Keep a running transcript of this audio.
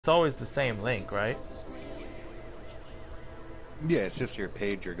It's always the same link, right? Yeah, it's just your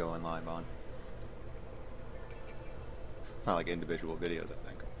page you're going live on. It's not like individual videos, I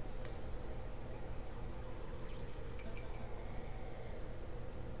think.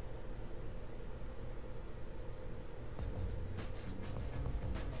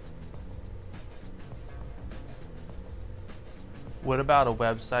 What about a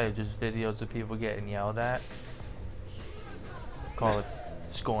website of just videos of people getting yelled at? Call it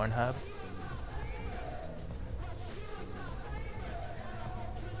Scorn Hub.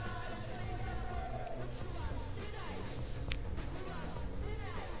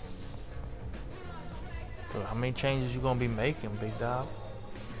 So how many changes you gonna be making, big dog?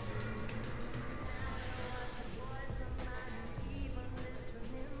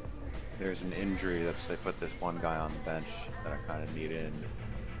 There's an injury that's they put this one guy on the bench that I kind of need in.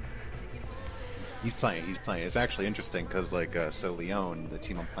 He's playing. It's actually interesting because so Lyon, the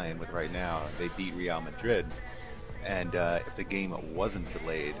team I'm playing with right now, they beat Real Madrid, and if the game wasn't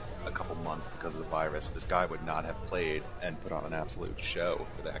delayed a couple months because of the virus, this guy would not have played and put on an absolute show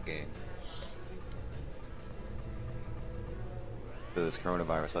for that game. So this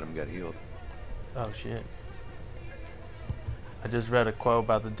coronavirus let him get healed. Oh shit. I just read a quote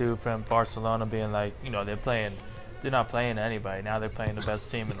about the dude from Barcelona being like, you know, they're not playing anybody, now they're playing the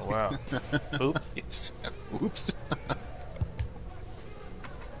best team in the world. Oops. Yes. Oops.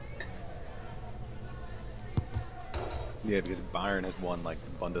 Yeah, because Bayern has won like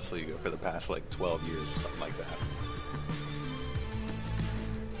the Bundesliga for the past like 12 years or something like that.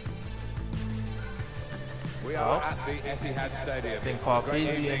 We are at the Etihad Stadium. I think Paul Great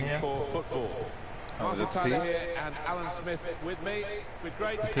Peasy in evening here. for football. Oh, is it Tyler Pease? here and Alan Smith with me. With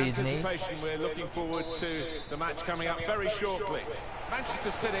great Pease anticipation, we're looking forward to the match coming up very shortly. Manchester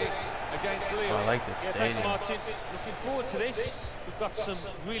City against Lyon. Oh, I like this Yeah, stadium. thanks, Martin. Looking forward to this. We've got some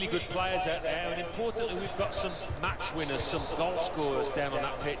really good players out there, and importantly, we've got some match winners, some goal scorers down on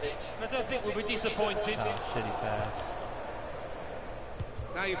that pitch. And I don't think we'll be disappointed. Oh, shitty pass.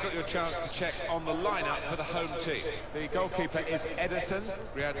 Now you've got your chance to check on the lineup for the home team. The goalkeeper is Ederson.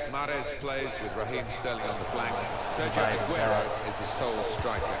 Riyad Mahrez plays with Raheem Sterling on the flanks. Sergio Aguero is the sole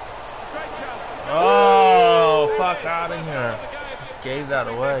striker. Great chance. Oh, fuck out of here. Gave that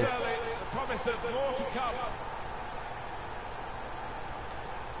away. The promise of more to come.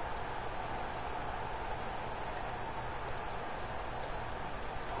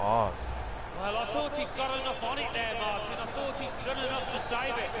 Pause. Well, I thought he'd got enough on it there, Martin. I thought he'd done enough to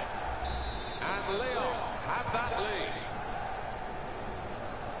save it. And Lyon have that lead.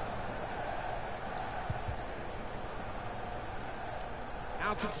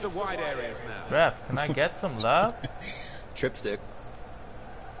 Out into the wide areas now. Ref, can I get some love? Tripstick.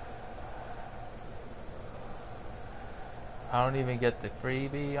 I don't even get the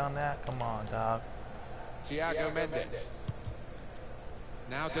freebie on that. Come on, dog. Thiago Mendes.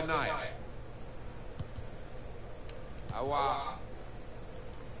 Now Denial. Awa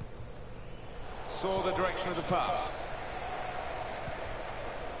saw the direction of the pass.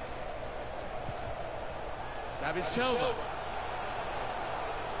 David Silva.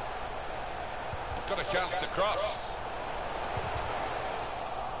 He's got a chance to cross.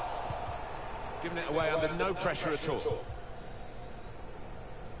 Giving it away under no pressure at all.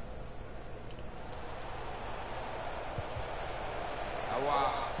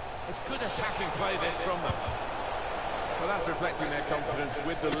 Awa. It's good attacking play this from them. Well, that's reflecting their confidence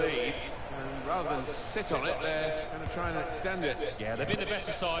with the lead. And rather than sit on it, they're going to try and extend it. Yeah, they've been the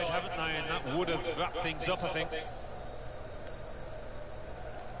better side, haven't they? And that would have wrapped things up, I think.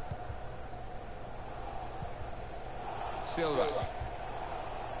 Silva.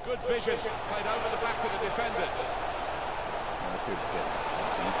 Good vision. Played over the back of the defenders. That dude's getting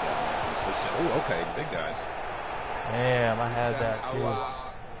beat down there consistent. Oh, okay, big guys. Damn, I had that too. Awa.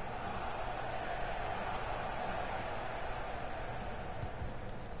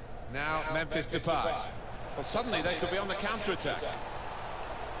 Now Memphis Depay. Well, suddenly they could be on the counter-attack.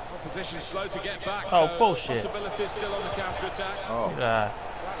 Opposition slow to get back. Oh, so bullshit. Possibilities still on the counter-attack. Oh, Look at that.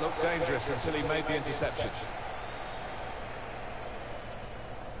 That looked dangerous until he made the interception.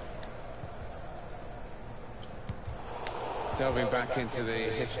 Delving back into the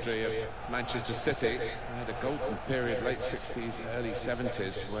history of Manchester City, they had a golden period, late 60s, early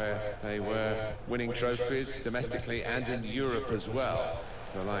 70s, where they were winning trophies domestically and in Europe as well.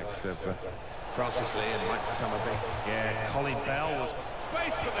 The likes of Francis Lee and Mike Summerby. Yeah, Colin Bell was...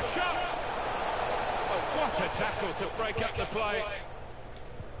 Space for the shot! Oh, what a tackle to break up the play.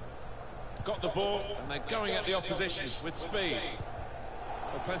 Got the ball, and they're going at the opposition with speed.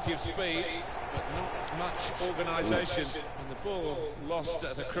 Well, plenty of speed, but not much organisation. And the ball lost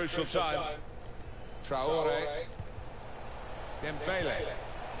at a crucial time. Traore. Dembele.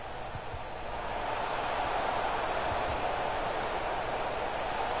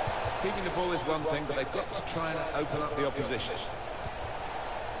 Keeping the ball is one thing, but they've got to try and open up the opposition.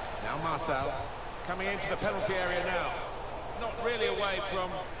 Now Marcel, coming into the penalty area now. Not really away from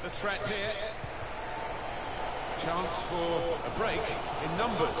the threat here. Chance for a break in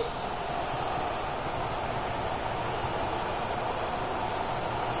numbers.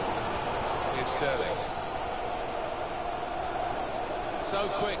 Here's Sterling. So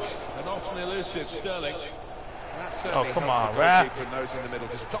quick and often elusive, Sterling. That's certainly come on, the goalkeeper and those in the middle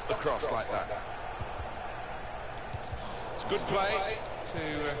to stop the cross like that. It's good play to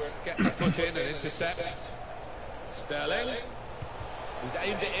get the foot in and intercept. Sterling. He's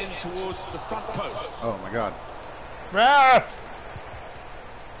aimed it in towards the front post. Oh my God. Ref!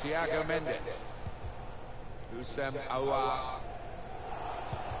 Thiago Mendes. Houssem Aouar.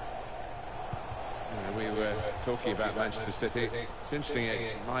 We were talking about Manchester City. It's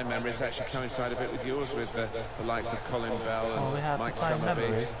interesting, my memories actually coincide a bit with yours, with the likes of Colin Bell and Mike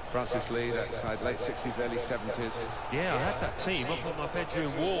Summerby, Francis Lee, that side, late 60s, early 70s. Yeah, I had that team up on my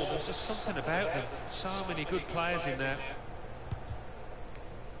bedroom wall. There's just something about them. So many good players in there.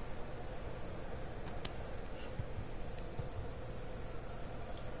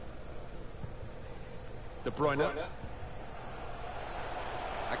 De Bruyne.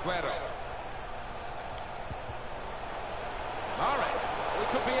 Aguero. Mahrez. We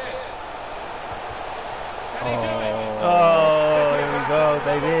could be in. Can he do it? Oh, here we go,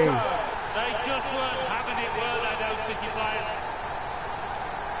 baby. They just weren't having it, were they, those City players?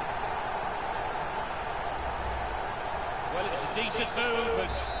 Well, it was a decent move.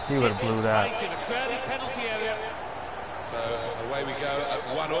 And He would have blew that. in a crowded penalty area. So away we go at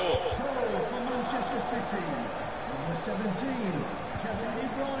 1-all. Goal for Manchester City. Number 17, Kevin De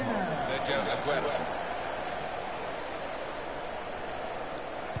Bruyne. Sergio Aguero.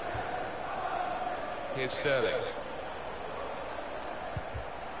 Here's Sterling.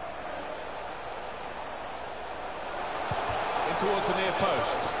 In towards the near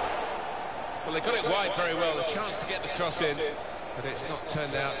post. Well, they got it wide very well. The chance to get the cross in, but it's not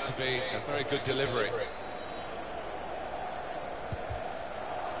turned out to be a very good delivery.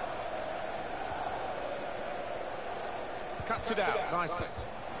 Cuts it out nicely.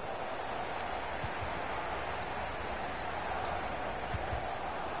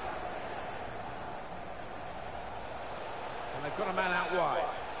 And they've got a man out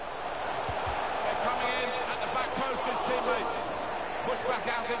wide. They're coming in at the back post, his teammates. Push back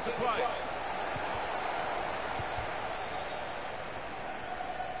out into play.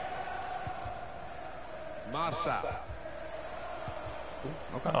 Marcel.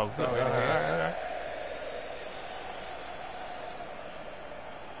 Okay. Oh, good. All right.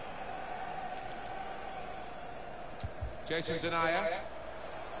 Jason Denayer.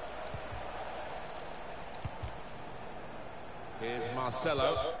 Here's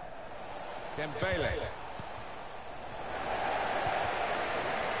Marcelo. Dembele.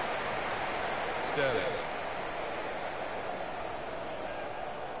 Sterling.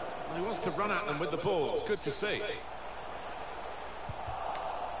 Well, he wants to run at them with the ball. It's good to see.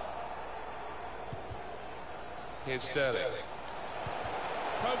 Here's Sterling.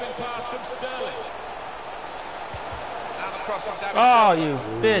 Probing pass from Sterling. Now the cross from David. Oh, you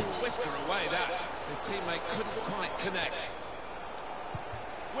bitch. Whisker away that. His teammate couldn't quite connect.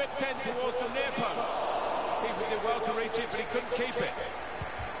 Whipped in towards the near post. Keeper did well to reach it, but he couldn't keep it.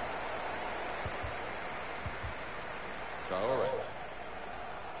 Traore.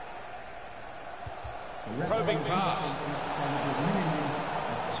 Probing pass.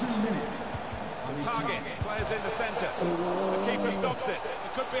 2 minutes. Target, players in the centre. The keeper stops it.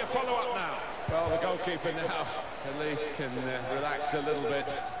 There could be a follow-up now. Well, the goalkeeper now at least can relax a little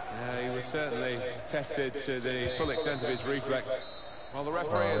bit. He was certainly tested to the full extent of his reflex. Well, the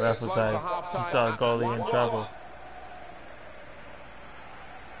referee has Ref blown was for like, half-time. he saw a goalie in trouble.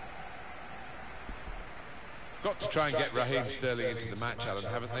 Got to try and get Raheem Sterling into the match, Alan,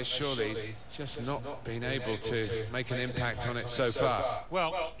 haven't they? Surely he's just not been able to make an impact on it so far.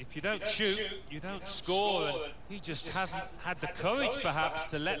 Well, if you don't shoot, you don't score, and he just hasn't had the courage, perhaps,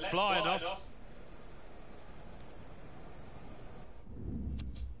 to let fly enough.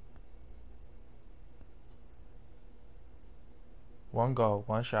 One goal,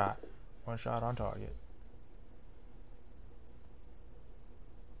 one shot on target.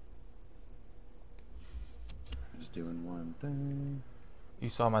 Just doing one thing. You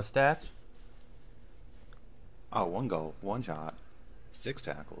saw my stats? Oh, one goal, one shot. 6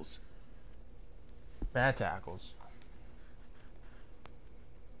 tackles. Bad tackles.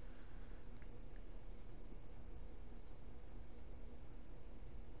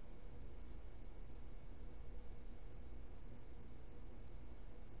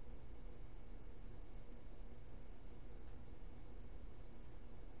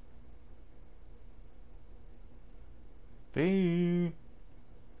 Beep.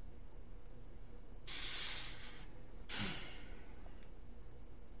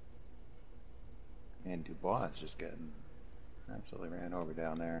 And Dubois is just getting absolutely ran over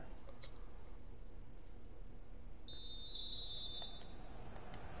down there.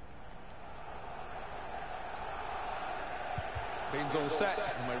 Team's all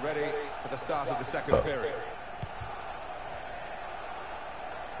set, and we're ready for the start of the second period.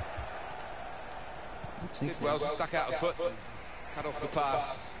 Did well, stuck out a foot, cut off the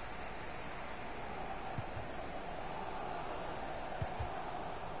pass.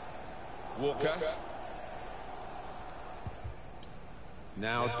 Walker.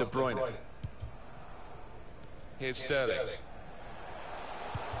 Now De Bruyne. Here's Sterling.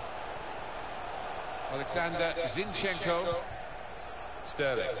 Alexander Zinchenko.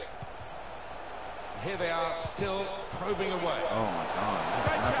 Sterling. Here they are, still probing away. Oh my God.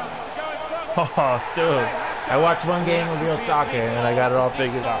 Great chance to go in front. Oh, dude. I watched one game of real soccer and I got it all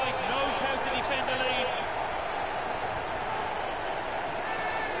figured out. Knows how to defend the lead.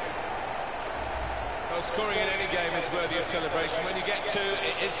 Well, scoring in any game is worthy of celebration. When you get 2,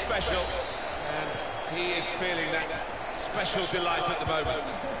 it is special. And he is feeling that special delight at the moment.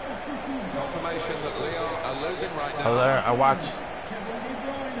 Confirmation that Lyon are losing right now. I watched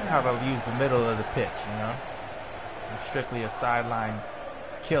how to use the middle of the pitch, you know? I'm strictly a sideline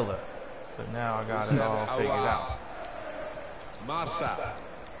killer. But now I got it all figured out. Marsa.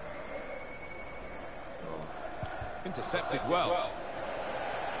 Intercepted well.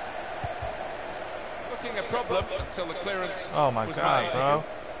 Looking a problem until the clearance. Oh my was God, made. bro.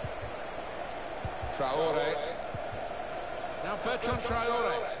 Traore. Now Bertrand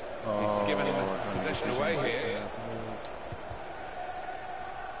Traore. He's given possession away here.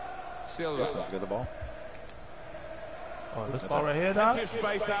 Silva. Don't forget the ball. Oh, this ball right here, dog? Plenty of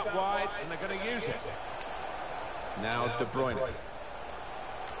space out wide, and they're going to use it. Now De Bruyne.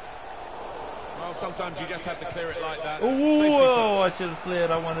 Well, sometimes you just have to clear it like that. Ooh, whoa, I should have slid.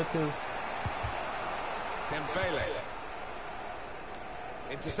 I wanted to. Dembele.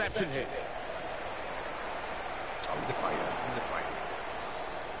 Interception here. Oh, he's a fighter. He's a fighter.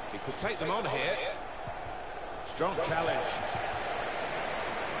 He could take them on here. Strong challenge.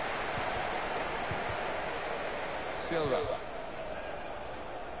 Silva.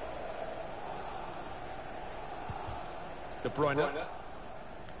 De Bruyne.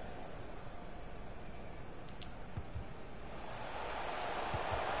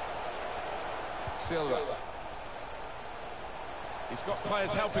 Silva. He's got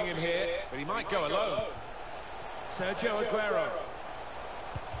players helping him here, but he might go alone. Sergio Aguero.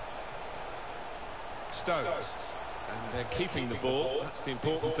 Stones. And they're keeping the ball. That's the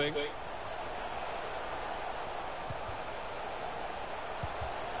important thing.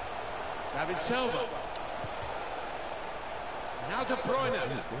 David Silva. Now De Bruyne.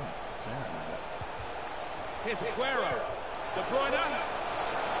 Here's Aguero. De Bruyne.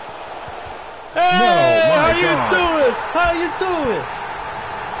 Hey, No, my how you God. doing? How you doing?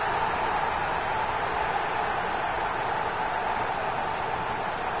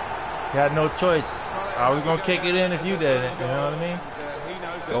 You had no choice. I was gonna kick it in if you didn't. You know what I mean?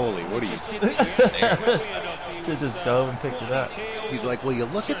 Goalie, what are you staring? Should just dove and picked it up. He's like, will you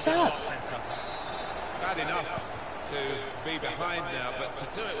look at that? Bad enough to be behind now, but to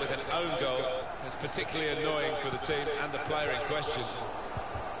do it with an own goal is particularly annoying for the team and the player in question.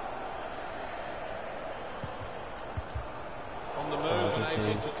 On the move and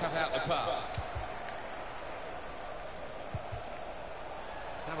able to cut out the pass.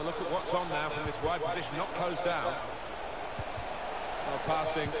 Have a look at what's on now from this wide position, not closed down. Well,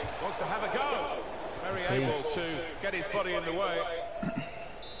 passing, wants to have a go. Very able to get his body in the way.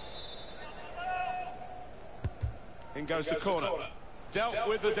 In goes the corner. Dealt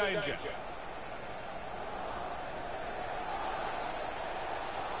with the danger.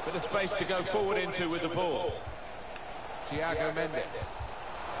 Bit of space to go forward into with the ball. Thiago Mendes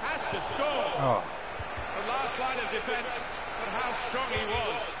has to score. Oh. The last line of defence, but how strong he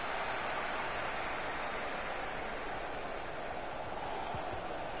was.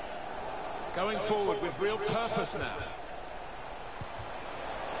 Going forward with real purpose now.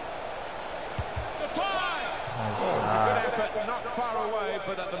 The pie! Oh, it's a good effort. effort, not far away,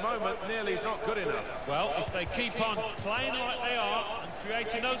 but at the moment, nearly is not good enough. Well, if they keep on playing like they are and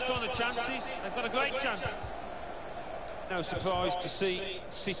creating those kind of chances, they've got a great chance. No surprise to see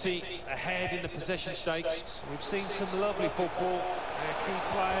City ahead in the possession stakes. We've seen some lovely football. Their key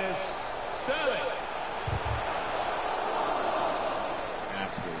players. Sterling.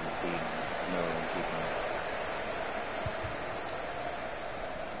 Absolutely just beating Miller and keeping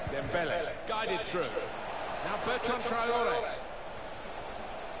it. Dembele, guided through. Now Bertrand Traoré.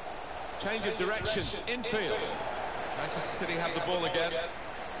 Change of direction, infield. Manchester City have the ball again.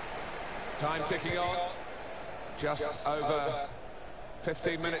 Time ticking on. Just over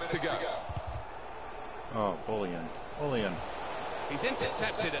 15 minutes to go. Oh, Bullion. Bullion. He's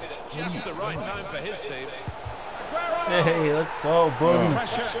intercepted at just the right time for his team. Hey, let's go,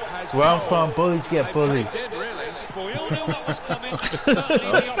 bullies. Where I'm from, bullies get bullied. We all knew what was coming.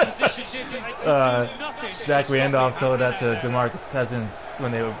 Certainly the opposition didn't. They could do nothing. Zach Randolph told that to DeMarcus Cousins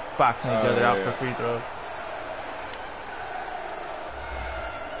when they were boxing each other out for free throws.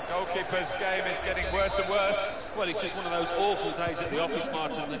 Goalkeeper's game is getting worse and worse. Well, it's just one of those awful days at the office,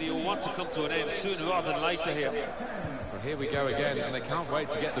 Martin, that he'll want to come to an end sooner rather than later here. Well, here we go again, and they can't wait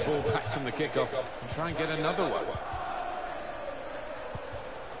to get the ball back from the kickoff and try and get another one.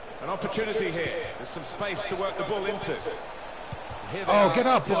 An opportunity here. There's some space to work the ball into. Oh, get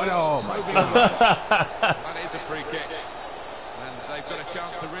up! Oh, my God. That is a free kick. And they've got a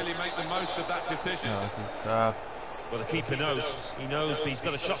chance to really make the most of that decision. No, this is tough. Well, the keeper knows. He knows he's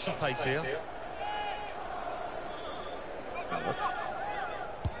got a shot to face here.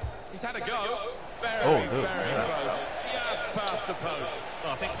 He's had a go. Very, Oh, dude. very close. Just past the post.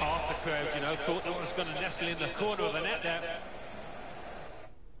 Well, I think half the crowd, you know, thought that was going to nestle in the corner of the net there.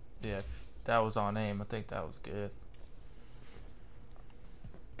 Yeah, that was on aim. I think that was good.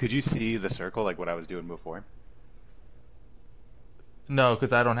 Could you see the circle like what I was doing before? No,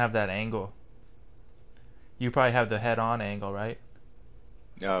 because I don't have that angle. You probably have the head-on angle, right?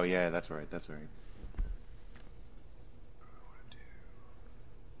 Oh, yeah, that's right. That's right.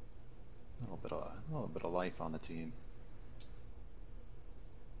 A little bit of life on the team.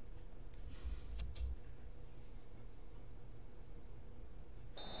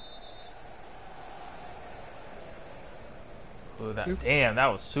 Ooh, damn, that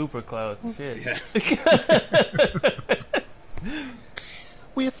was super close. Shit. Yeah.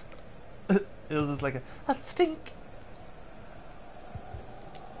 Whiff. It was just like a stink.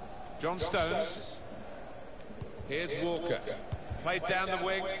 John Stones. Here's Walker. Played down the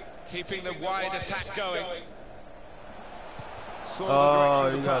wing, keeping the wide attack going. Saw the Oh, direction you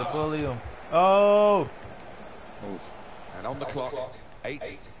of the gotta pass. bully him. Oh. Oof. And on the clock,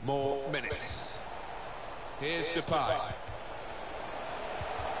 8 more minutes. Here's Depay.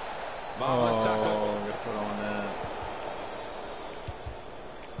 Marvelous tackle. Oh, I'm gonna put on that.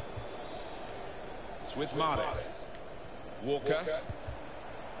 It's with Mahrez. Walker.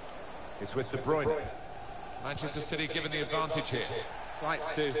 It's with De Bruyne. Manchester City given the advantage here. Likes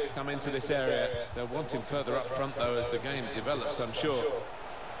to come into this area. They'll want him further up front, though, as the game develops, I'm sure.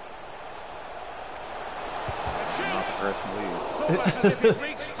 Not the person leave.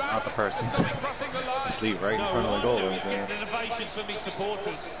 Not the person. Just leave right in front of the goal. It's an innovation for me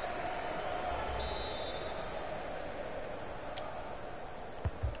supporters.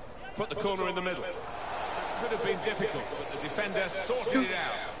 Put the corner in the middle. Could have been difficult, but the defender sorted it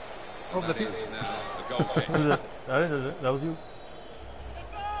out. Oh, That the is now the goal kick. I didn't know that. That was you.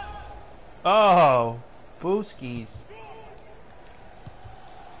 Oh, Booskies.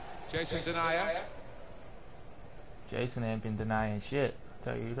 Jason Denayer. Jason ain't been denying shit. I'll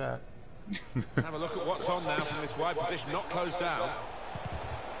tell you that. Have a look at what's on now from this wide position, not closed down.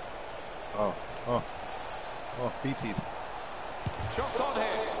 Oh, BTs. Shots on here.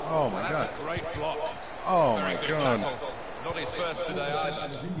 Oh my God. That's a great block. Oh Very my good God. tackle. Not his first today either.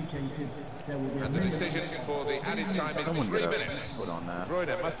 As indicated, there will be a And the minute decision for the added time is Someone 3 get a minutes. foot on that.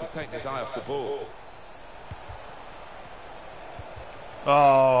 Bruyne must have taken his eye off the ball.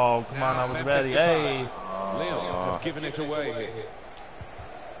 Oh, come on, Now I was Memphis ready. Depay. Hey. Lyon have given it away here.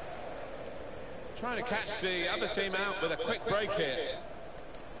 Trying to catch the other team out with a quick break here.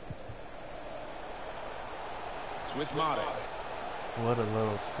 It's with Mahrez. What a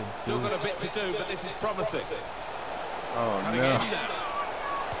little Still spin. got a bit to do, but this is promising. Oh Cutting in no. now.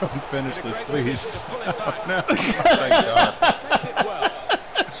 Finish Did a this, great please. decision to pull it back. No. Thank God. Saved it well.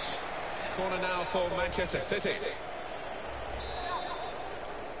 Corner now for Manchester City.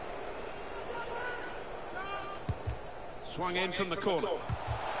 Swung in from the corner. Only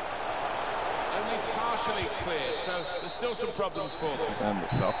partially cleared, so there's still some problems for them. This is on the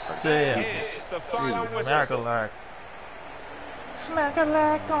soft part. Damn. Here's the final Jesus. whistle. Miracle lark. Smack a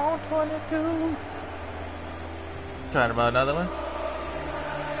like on 22. Trying about another one?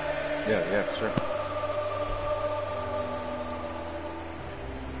 Yeah, for sure.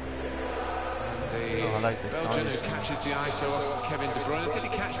 The I like this Belgian song. who catches the eye so often, Kevin De Bruyne. Did he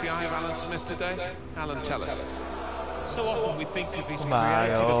catch the eye of Alan Smith today? Alan, tell us. So often we think of his My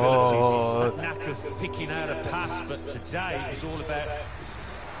creative oh. abilities, that knack of picking out a pass, but today it was all about...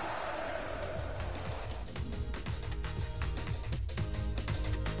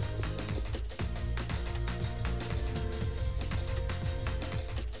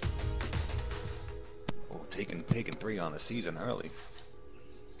 Oh, taking 3 on the season early.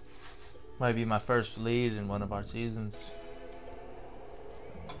 Might be my first lead in one of our seasons.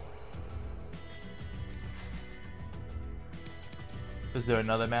 Is there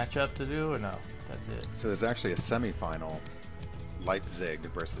another matchup to do or no? That's it. So there's actually a semifinal. Leipzig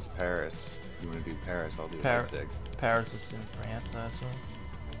versus Paris. You want to do Paris? I'll do Leipzig. Paris is in France, I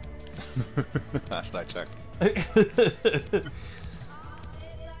assume. Last I checked.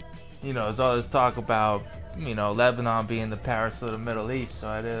 You know, there's all this talk about, you know, Lebanon being the Paris of the Middle East, so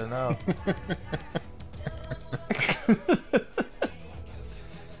I didn't know.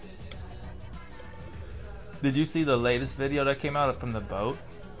 Did you see the latest video that came out from the boat?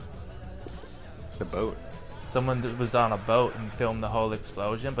 The boat. Someone was on a boat and filmed the whole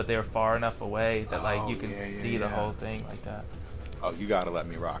explosion, but they were far enough away that like you can see the whole thing like that. Oh, you gotta let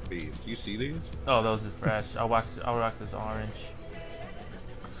me rock these. Do you see these? Oh, those are fresh. I'll rock this orange.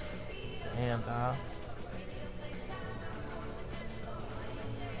 Damn, dog.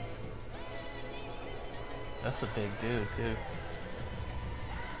 That's a big dude too.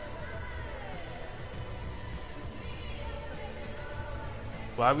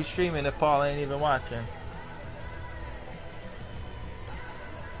 Why are we streaming if Paul ain't even watching?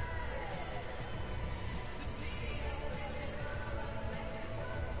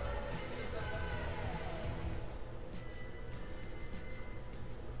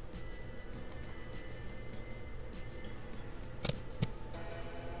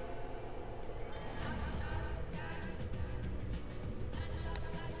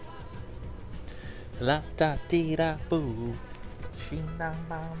 La da dee da boo. Shing dang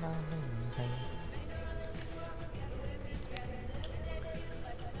bang bang bang.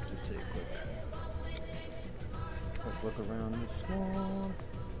 Just take a quick look around this one.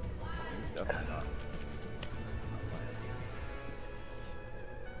 He's definitely not.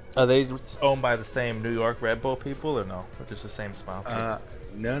 Are they owned by the same New York Red Bull people or no? Or just the same sponsor?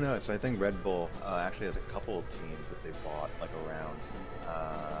 No. So I think Red Bull actually has a couple of teams that they bought like around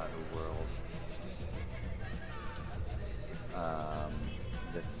the world.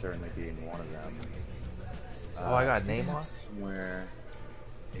 This certainly being one of them. Oh, I got think Neymar? it's somewhere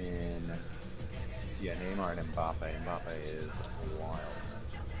in Neymar and Mbappe. Mbappe is wild.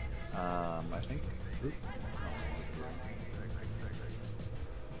 I think. That's not what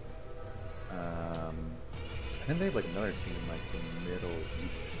I think they have like another team in like the Middle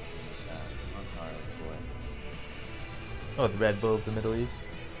East or something like that. I'm not entirely sure. Oh, the Red Bull of the Middle East?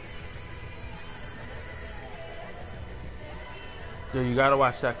 Dude, you gotta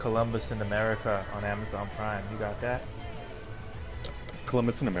watch that Columbus in America on Amazon Prime. You got that?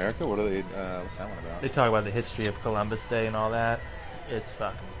 Columbus in America? What are they? What's that one about? They talk about the history of Columbus Day and all that. It's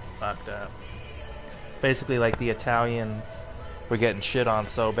fucking fucked up. Basically, like the Italians were getting shit on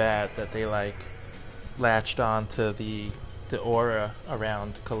so bad that they like latched on to the aura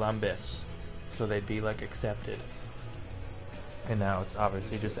around Columbus, so they'd be like accepted. And now it's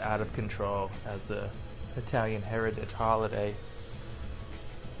obviously just out of control as a Italian heritage holiday.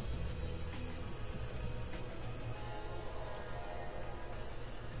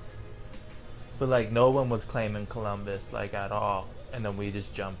 But like no one was claiming Columbus like at all, and then we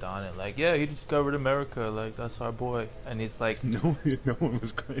just jumped on it like, yeah, he discovered America, like that's our boy, and he's like, no one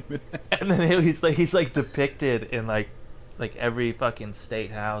was claiming it. and then he's like depicted in like every fucking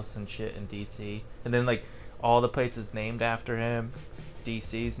state house and shit in DC, and then like all the places named after him,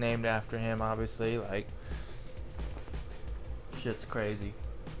 DC's named after him, obviously, like shit's crazy.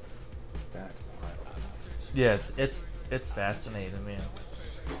 That's wild. Yeah, it's fascinating, man.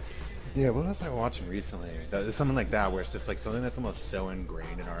 Yeah, what was I watching recently? Something like that, where it's just like something that's almost so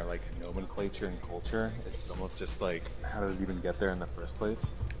ingrained in our like nomenclature and culture. It's almost just like, how did it even get there in the first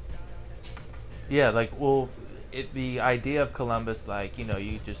place? Yeah, like, well, the idea of Columbus, like, you know,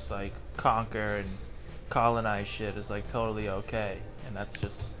 you just like conquer and colonize shit is like totally okay, and that's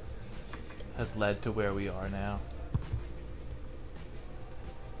just has led to where we are now.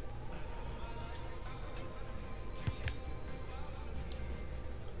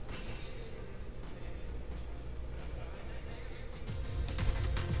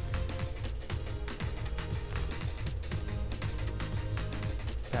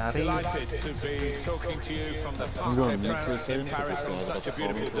 Delighted to be talking to you from the Parc des Princes in Paris on such a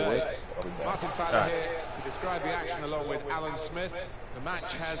beautiful day. Martin Tyler here to describe the action along with Alan Smith. The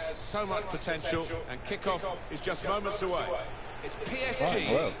match has so much potential and kick-off is just moments away. It's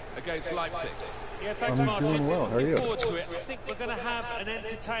PSG against Leipzig. Yeah, thanks, Martin. Doing well. How are you? Looking forward to it. I think we're going to have an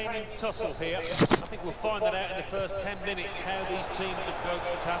entertaining tussle here. I think we'll find that out in the first 10 minutes how these teams approach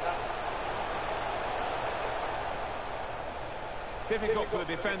the task. Difficult for the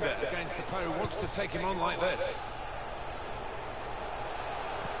defender against the player who wants to take him on like this.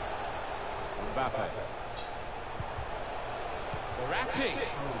 Mbappe. Verratti.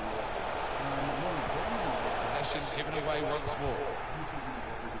 Possession given away once more.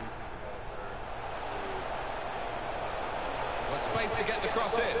 Well, space to get the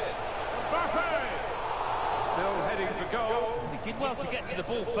cross in. Mbappe! Still heading for goal. He did well to get to the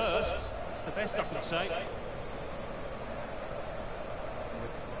ball first. It's the best I can say.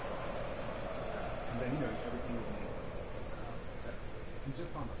 And then, you know, everything would make sense. And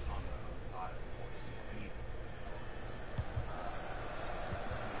just on the side, unfortunately.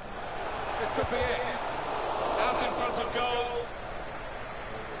 This could be it. Out in front of goal.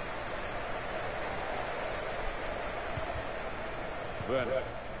 Werner.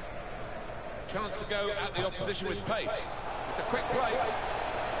 Chance to go at the opposition with pace. It's a quick play.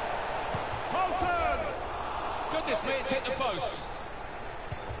 Paulson! Goodness me, it's hit the post.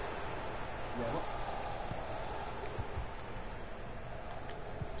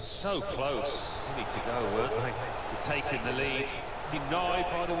 So close. They need to go, weren't they? To taking the lead. Denied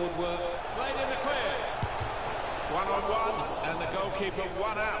by the woodwork. Played in the clear. One-on-one, and the goalkeeper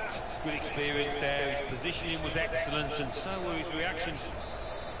one out. Good experience there. His positioning was excellent, and so were his reactions.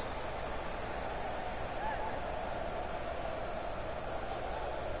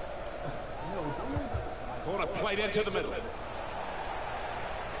 Corner played into the middle.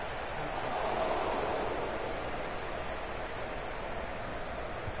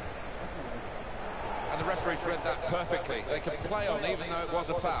 The referee's read that perfectly. They can play on even though it was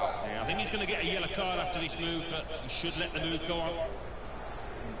a foul. Yeah, I think he's going to get a yellow card after this move, but he should let the move go on.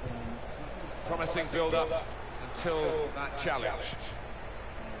 Promising build-up until that challenge.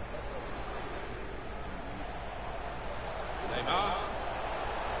 Neymar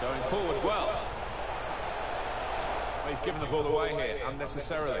going forward well. He's given the ball away here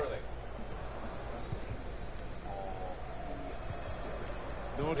unnecessarily.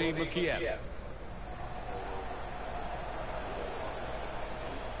 Nordi Mukiel.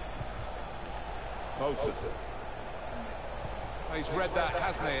 Paulson. He's read that,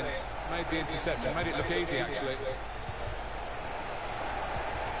 hasn't he? And made the interception, made it look easy actually.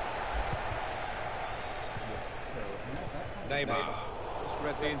 Neymar. Just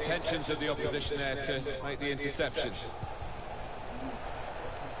read the intentions of the opposition there to make the interception.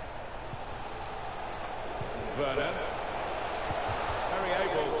 Werner. Very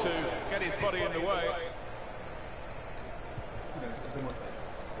able to get his body in the way.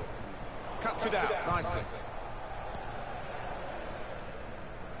 Cuts it out nicely.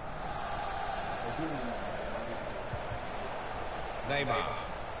 Neymar.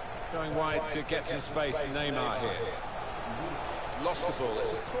 Going wide to get some space, Neymar here. Lost the ball,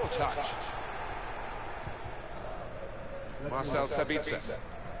 it's a poor touch. Marcel Sabitzer.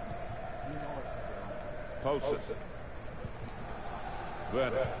 Paulson.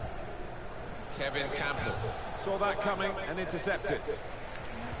 Werner. Kevin Campbell. Saw that coming and intercepted.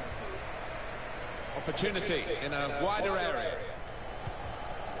 Opportunity in a wider area.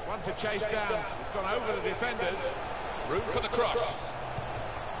 One to chase down. It's gone over the defenders. Room for the cross.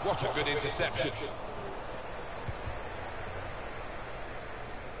 What a good interception.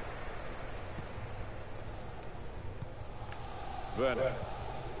 Werner.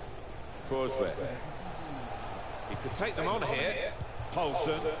 Forsberg. He could take them on here.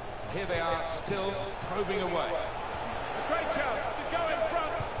 Paulson. Here they are, still probing away. A great chance to go in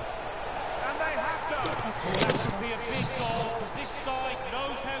front. And they have done. That could be a big goal, because this side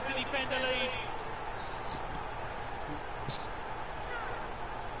knows how to defend a lead.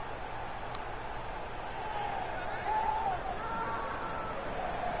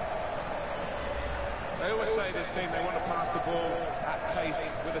 They always say this team, they want to pass the ball at pace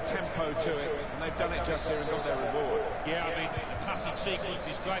with a tempo to it, and they've done it just here and got their reward. Yeah, I mean, the passing sequence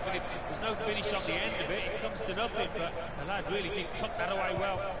is great, but if there's no finish on the end of it, it comes to nothing, but the lad really did tuck that away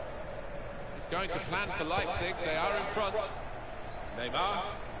well. He's going to plan for Leipzig, they are in front. Neymar.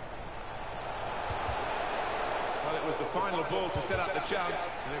 Well, it was the final ball to set up the chance,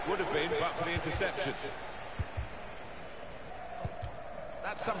 and it would have been, but for the interception.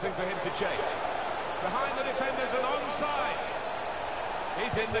 That's something for him to chase. Behind the defenders and onside.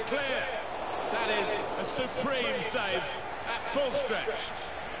 He's in the clear. That is a supreme save at full stretch.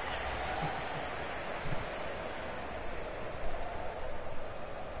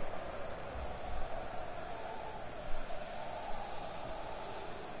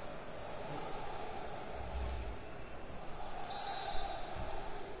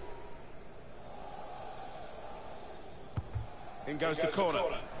 In goes the corner.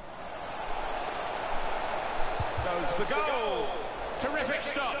 Goes for goal. Terrific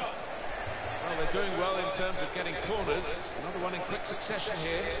stop. Well, they're doing well in terms of getting corners. Another one in quick succession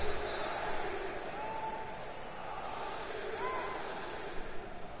here.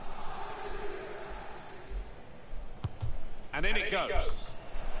 And in it goes.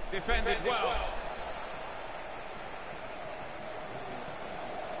 Defended well.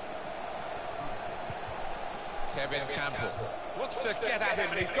 Kevin Campbell wants to get at him,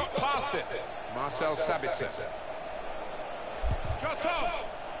 and he's got past it. Marcel Sabitzer. Shot off!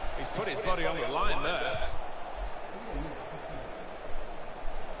 He's put his body on the line there.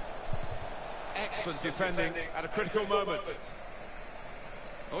 Excellent defending at a critical moment.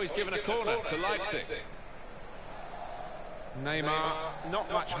 Oh, he's given a corner to Leipzig. Neymar,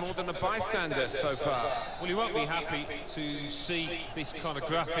 not much more than a bystander so far. Well, he won't be happy to see this kind of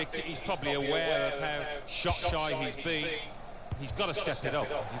graphic. He's probably aware of how shot-shy he's been. He's got to step it up.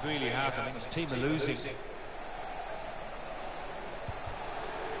 He really has. I mean, his team are losing.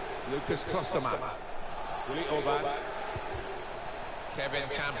 Lucas Klosterman. Willy Orban. Kevin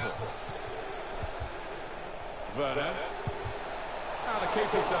Campbell. Werner. Now the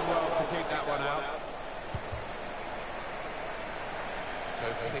keeper's done well to keep that one out. So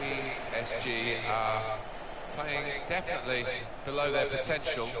PSG are playing definitely below their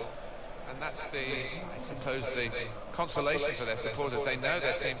potential, and that's I suppose, the consolation for their supporters. They know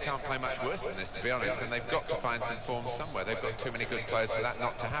their team can't play much worse than this, to be honest, and they've got to find some form somewhere. They've got too many good players for that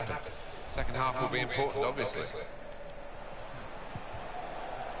not to happen. Second half will be important, obviously.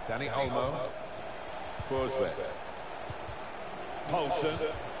 Danny Olmo. Forsberg. Poulsen.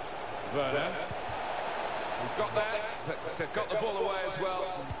 Werner. He's got that, but got the ball away as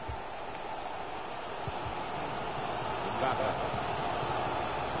well. Mbappe.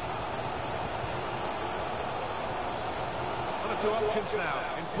 One or two options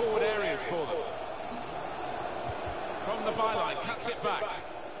now in forward areas for them. From the byline, cuts it back.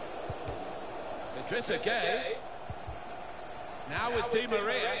 Idrissa Gueye. Now with Di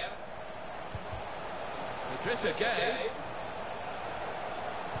Maria. Idrissa Gueye.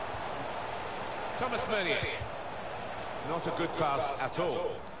 Thomas Meunier. Not a good pass at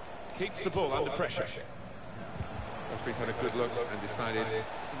all. Keeps the ball under pressure. Referee's had a good look and decided,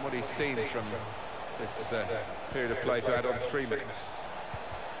 from what he's seen from this period of play, to add on 3 minutes.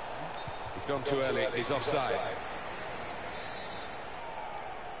 He's gone too early. He's offside.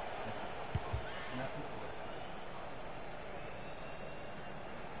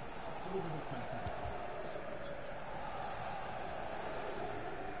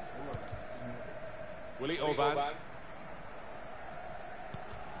 Willy Orban.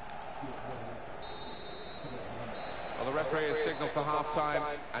 Well, the referee has signalled for half-time,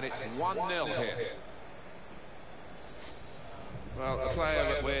 and it's 1-0 here. Well, a player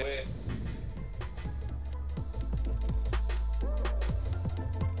that we're...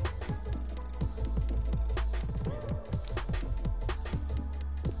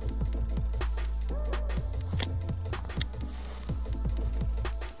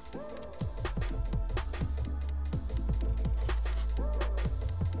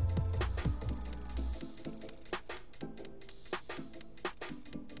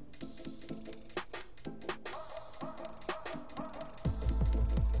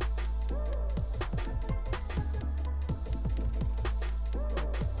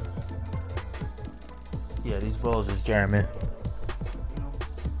 Yeah, these balls is German.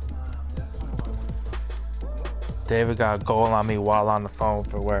 David got a goal on me while on the phone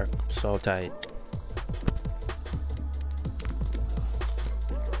for work. So tight.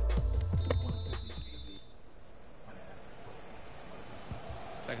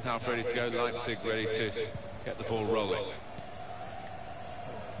 Second half ready to go, Leipzig ready to get the ball rolling.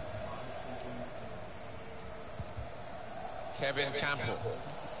 Kevin Campbell.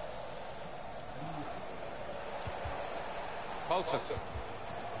 Poulsen.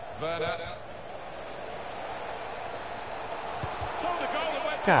 Werner.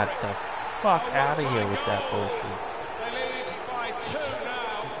 Got the fuck out of here with that bullshit. They lead by 2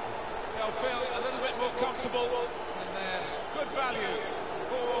 now. They'll feel a little bit more comfortable, and they're good value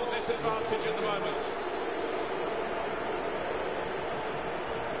for this advantage at the moment.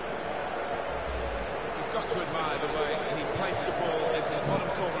 You've got to admire the way he placed the ball into the bottom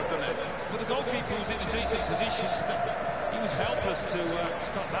corner of the net. Well, the goalkeeper was in a decent position, but he was helpless to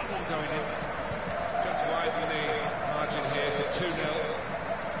stop that one going in. Just widen the margin here to 2-0.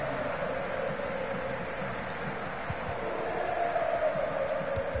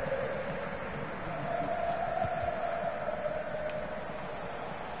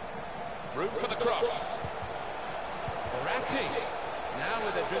 Room for the cross. Moratti. Now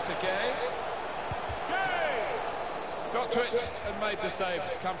with Idrissa Gueye. Got to it and made the save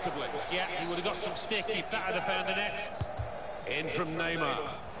comfortably. Yeah, he would have got some stick if that had found the net. In from Neymar.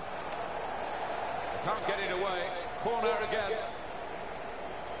 Can't get it away. Corner again.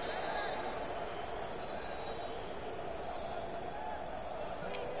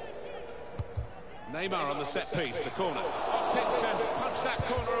 Neymar on the set piece, the corner. Opted to punch that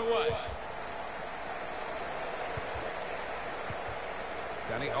corner away.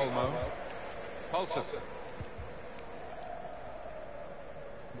 Danny Olmo. Paulson.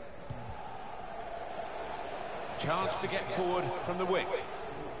 Chance to get forward from the wing.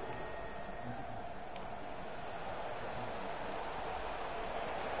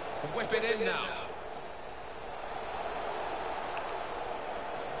 Can whip it in now.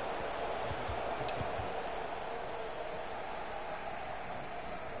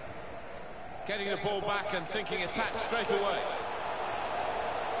 Getting the ball back and thinking attack straight away.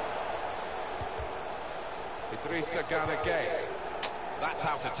 Idrissa Gueye. That's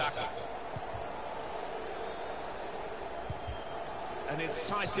how to tackle. An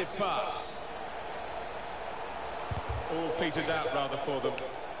incisive pass. All peters out rather for them.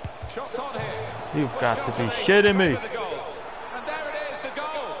 Shots on here. You've got to be shitting me. And there it is, the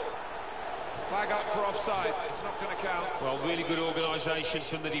goal. Flag up for offside. It's not going to count. Well, really good organisation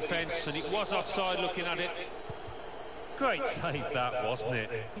from the defence, and it was offside looking at it. Great save that, wasn't it?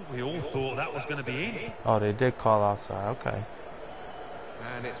 I think we all thought that was going to be in. Oh, they did call offside. Okay.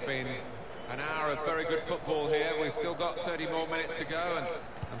 And it's been an hour of very good football here. We've still got 30 more minutes to go, and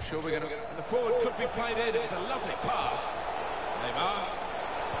I'm sure we're going to... And the forward could be played in. It was a lovely pass. Neymar.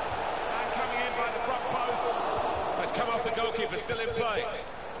 And coming in by the front post. It's come off the goalkeeper, still in play.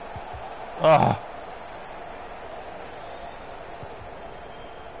 Ah.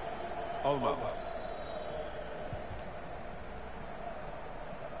 Olmo.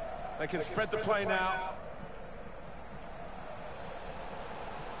 They can spread the play now.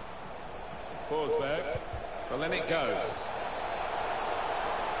 Forsberg. Well, then it goes.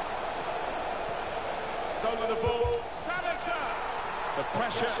 Stolen the ball. Salazar! The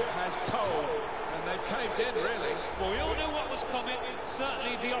pressure has told, and they've caved in, really. Well, we all knew what was coming.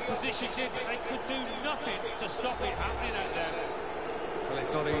 Certainly the opposition did, but they could do nothing to stop it happening out there. Well,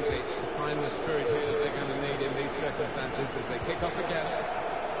 it's not easy to find the spirit here that they're going to need in these circumstances as they kick off again.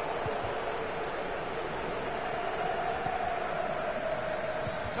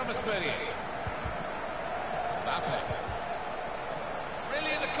 Thomas Meunier. Mbappe.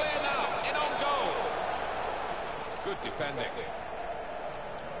 Really in the clear now, in on goal. Good defending.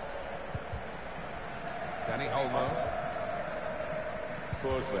 Danny Olmo.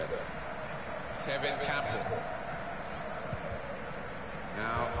 Forsberg. Kevin Campbell.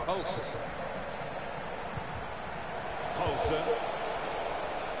 Now Olsen. Olsen.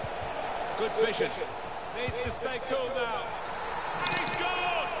 Good vision. Needs to stay cool now. And he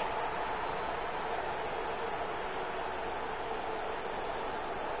scored!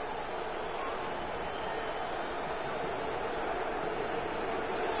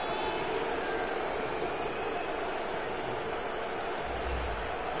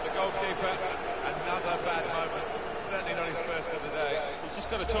 For the goalkeeper, another bad moment. Certainly not his first of the day. He's just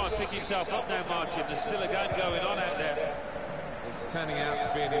got to try and pick himself up now, Martin. There's still a game going on out there. It's turning out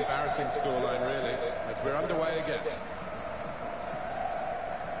to be an embarrassing scoreline, really, as we're underway again.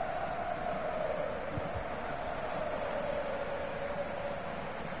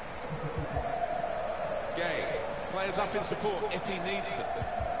 Gueye, players up in support if he needs them.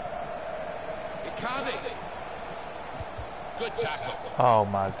 Icardi. Good tackle. Oh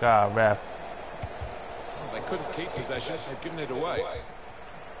my God, ref. Well, they couldn't keep possession, they've given it away.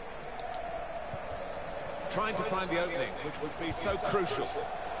 Trying to find the opening, which would be so crucial.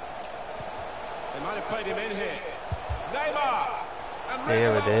 They might have played him in here. Neymar! And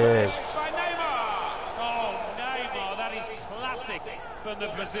Here it is. By Neymar! Oh, Neymar, that is classic from the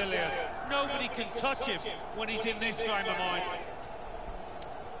Brazilian. Nobody can touch him when he's in this frame of mind.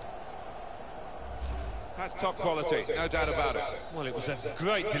 That's top quality, no doubt about it. Well, it was a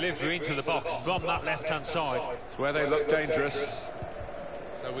great delivery into the box from that left-hand side. It's where they look dangerous.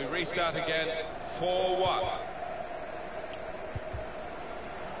 So we restart again, 4-1.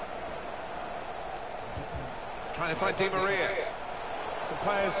 Trying to find Di Maria. Some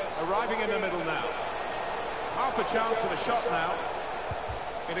players arriving in the middle now. Half a chance of a shot now.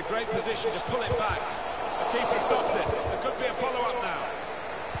 In a great position to pull it back. The keeper stops it. There could be a follow-up now.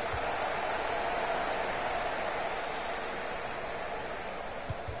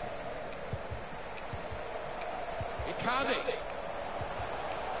 Icardi.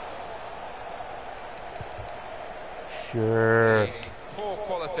 Sure. The poor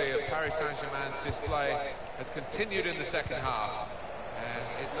quality of Paris Saint-Germain's display has continued in the second half,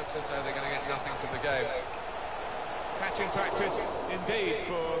 and it looks as though they're going to get nothing from the game. Catching practice indeed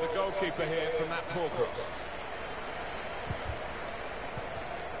for the goalkeeper here from that poor cross.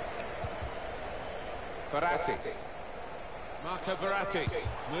 Verratti. Marco Verratti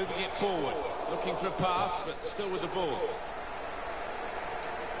moving it forward, looking for a pass, but still with the ball.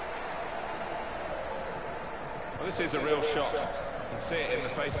 Well, this is a real shock. You can see it in the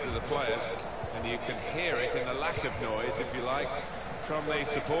faces of the players, and you can hear it in the lack of noise, if you like, from the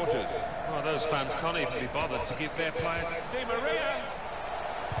supporters. Well, those fans can't even be bothered to give their players... Di Maria!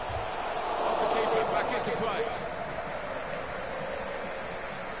 The keeper back into play.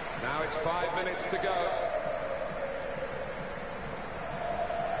 Now it's 5 minutes to go.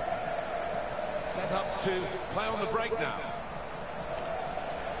 Set up to play on the break now.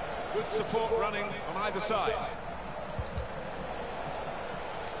 Good support running on either side.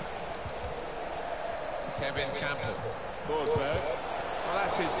 Kevin Campbell. Forsberg. Well,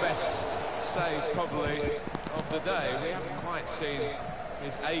 that's his best save, probably, of the day. We haven't quite seen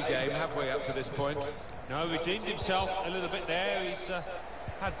his A game, have we, up to this point? No, redeemed himself a little bit there. He's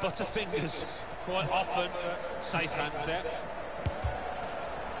had butterfingers quite often, but safe hands there.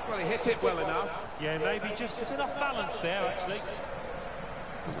 Well, he hit it well enough. Yeah, maybe just a bit off balance there, actually.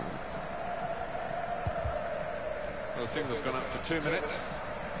 Well, the signal's gone up for 2 minutes.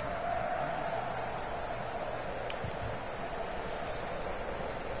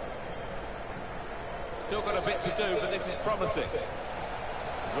 Still got a bit to do, but this is promising.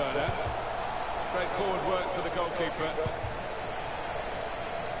 Werner. Straightforward work for the goalkeeper.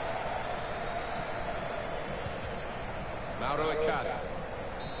 Mauro Icardi.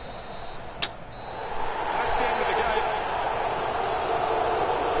 That's the end of the game.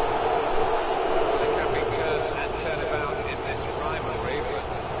 There can be turn and turnabout in this rivalry, but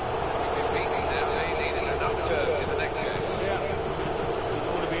we've been beaten now. They needed an upturn in the next game. Yeah. You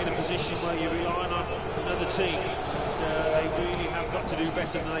don't want to be in a position where you're relying on another team. And, they really have got to do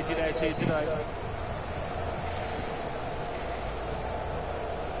better than they did out here today.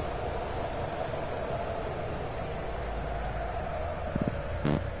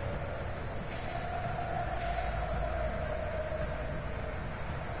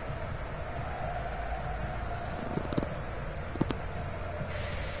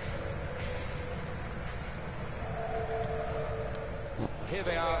 Here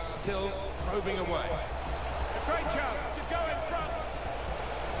they are, still probing away. A great chance to go in front.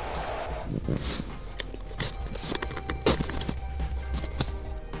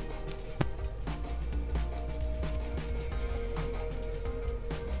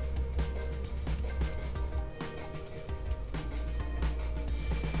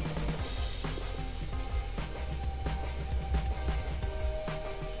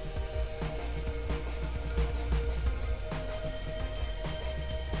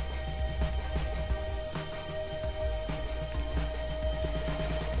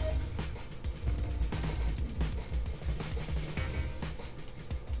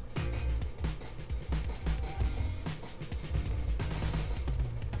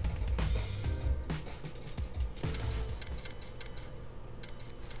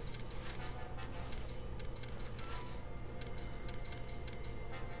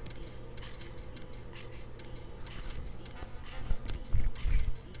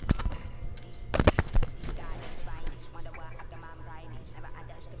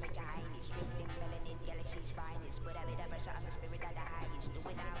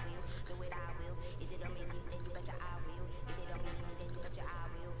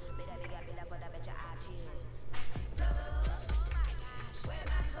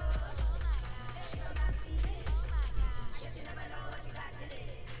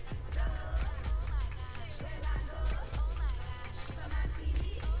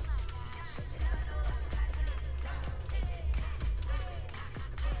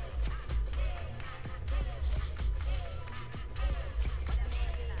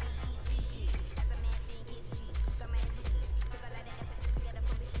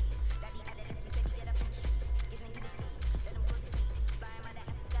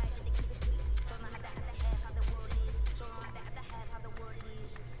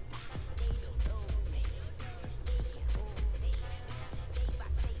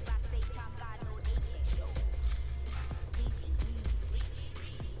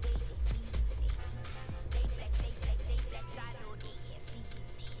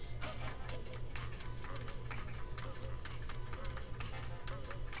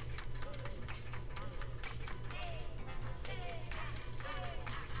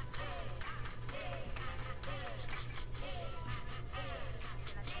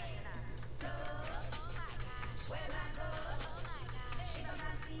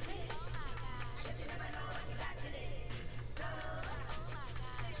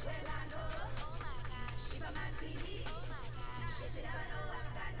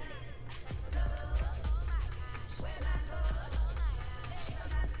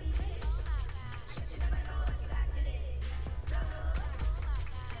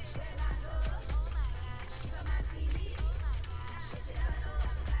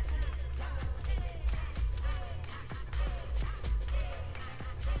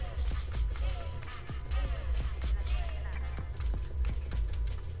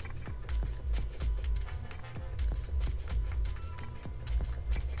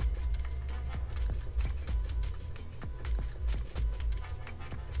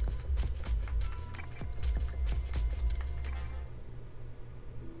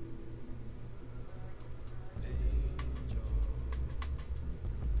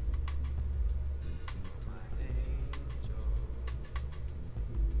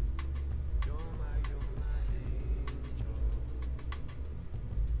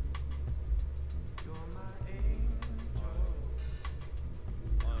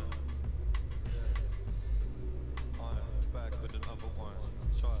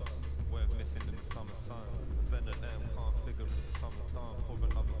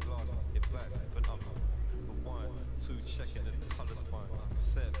 checking as the colour spine.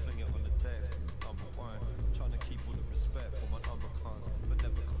 Cassette, fling it on the desk, number one. Trying to keep all the respect for my other cons, but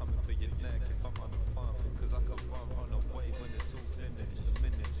never coming for your neck if I'm on the farm. Cause I can run away when it's all finished.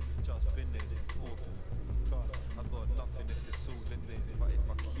 Diminish, just finish, important. Plus, I got nothing if it's all in this. But if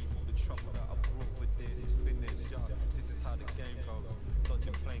I keep all the trouble that I brought with this, it's finished, yeah. This is how the game goes.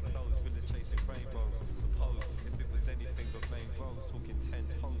 Dodging plain clothes, villains chasing rainbows. Suppose if it was anything but main roads, talking 10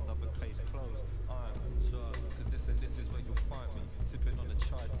 toes, another place closed. I'm sure, cause this is where you'll find me. Sipping on a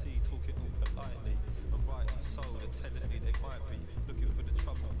chai tea, talking all politely. And rightly so, they're telling me they might be looking for the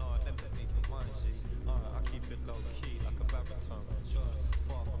trouble. No, I never need the mind, G. I keep it low key like a baritone. Just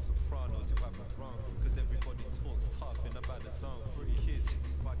far from sopranos, you haven't grown. Cause everybody talks tough in about the zone. 3 kids,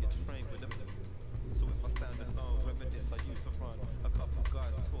 I get trained with them. So if I stand alone, reminisce I used to run. A couple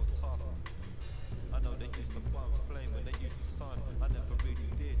guys talk tough. I know they used to bum flame when they used the sun. I never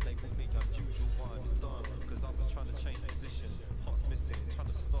really did, label me unusual ones done. Cause I was trying to change position. Pots missing, trying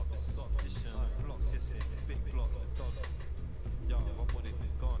to stop this opposition. Blocks hissing, big blocks, the dogs. Yo, I wanted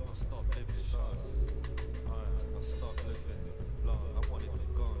it gone, I stopped living trust. I stopped living long, I wanted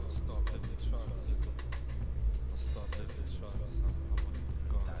it gone, I stopped living trust. I stopped living trust, I wanted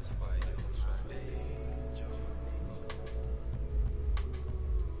it gone. That's why you're my angel.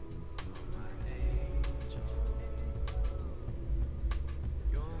 You're my angel.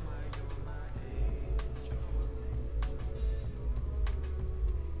 You're my angel.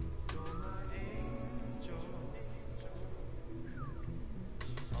 You're my angel.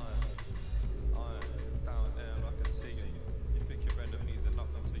 Down there I can see you. You think your enemies are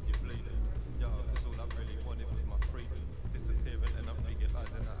nothing till you're bleeding. Yo, cause all I really wanted was my freedom. Disappearing and I'm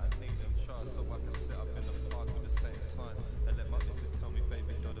realizing that I need them. Trust so I can sit up in the park with the same sign and let my missus tell me,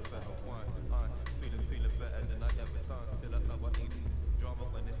 baby, you're the better one. I'm feeling better than I ever done. Still I know I need to drama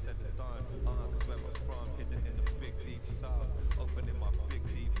when it's said and done. Cause where I'm from, hidden in the big deep south, opening my big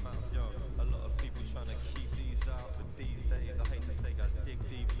deep mouth. Yo, a lot of people trying to keep these out, but these days I hate to say I dig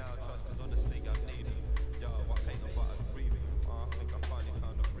deep now. Trust cause honestly I need it. Yo, I hate them but I breathe it. I think I finally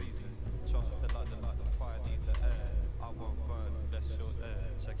found a reason. Trust the light the fire needs the air. I won't burn unless you're there.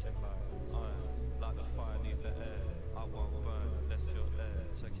 Check it light. Like the fire needs the air. I won't burn unless you're there.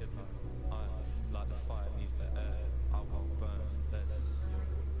 Check it light. Like the fire needs the air. I won't burn unless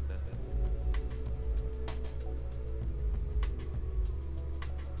you're there.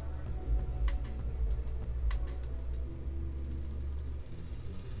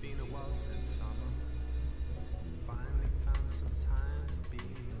 It's been a while since summer. Finally found some time to be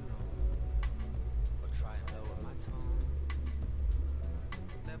alone. Or try and lower my tone.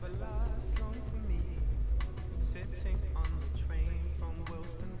 Never lasts long for me. Sitting on the train from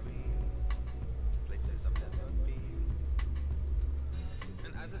Wilston Green, places I've never been.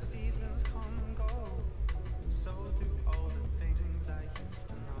 And as the seasons come and go, so do all the things I used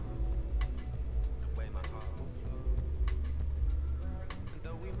to know. The way my heart will flow. And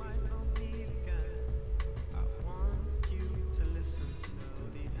though we might not meet again, I want you to listen till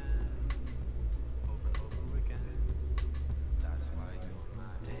the end, over and over again. That's why you're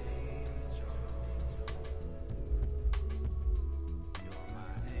my angel. You're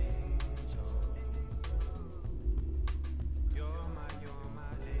my angel. You're my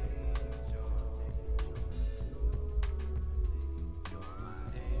angel. You're my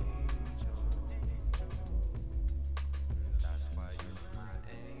angel. That's why you're my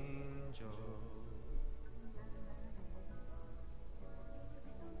angel.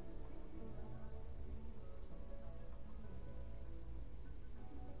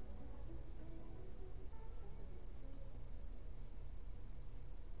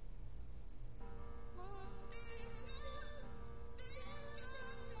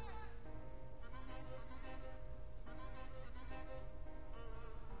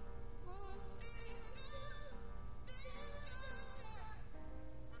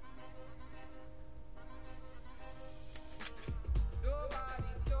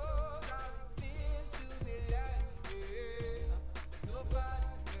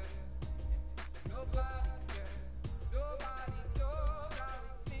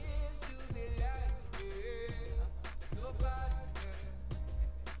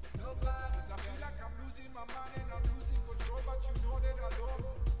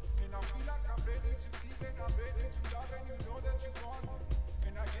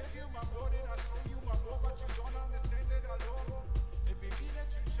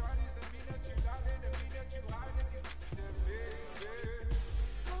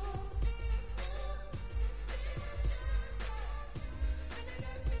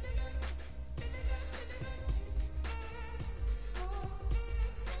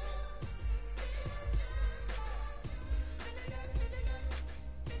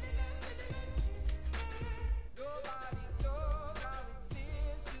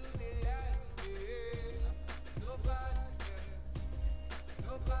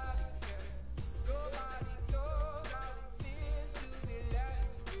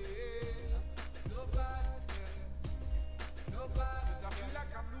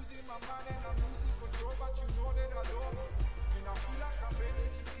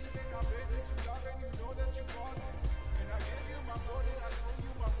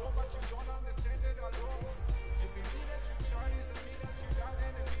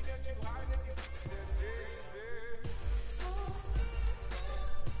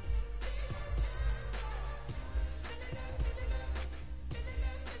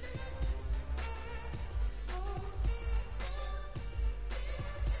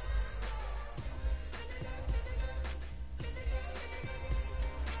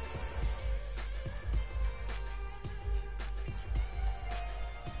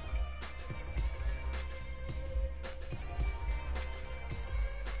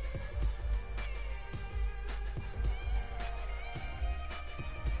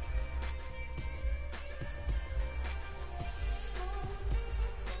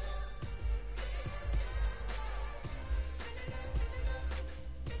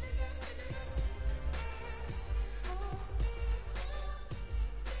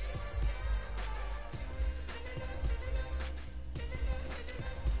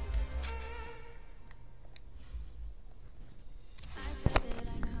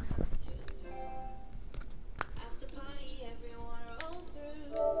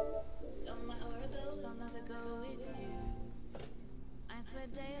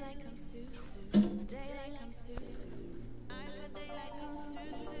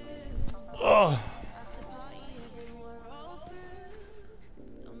 Oh.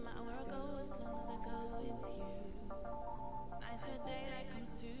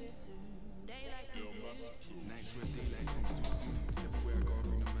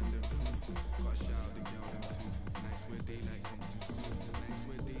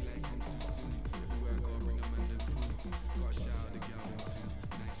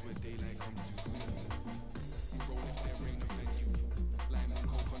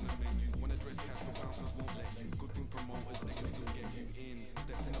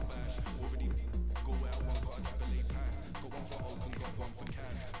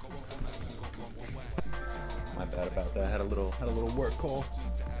 My bad about that. Had a little work call.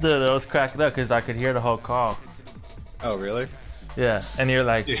 Dude, I was cracking up because I could hear the whole call. Oh, really? Yeah, and you're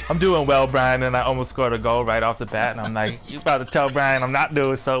like, I'm doing well, Brian, and I almost scored a goal right off the bat, and I'm like, you about to tell Brian I'm not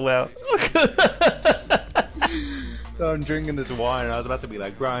doing so well. So I'm drinking this wine, and I was about to be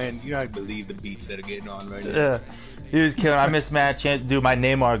like, Brian, you don't believe the beats that are getting on right now. Yeah, he was killing. I missed mad chance. Dude, my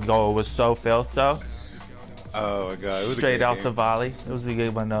Neymar goal was so filth, though. Oh my god, it was Straight a off game. the volley. It was a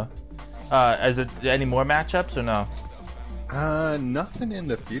good one, though. Is it any more matchups or no? Nothing in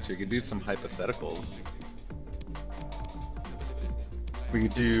the future. We could do some hypotheticals. We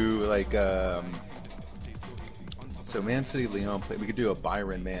could do like so Man City Lyon play. We could do a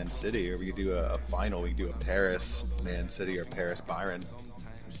Byron Man City, or we could do a final. We could do a Paris Man City or Paris Byron.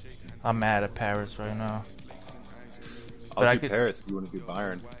 I'm mad at Paris right now. I'll do Paris if you want to do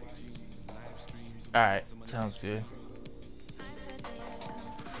Byron. All right, sounds good.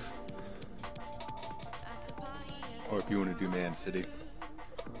 Or if you want to do Man City.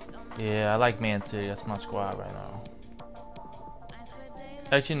 Yeah, I like Man City. That's my squad right now.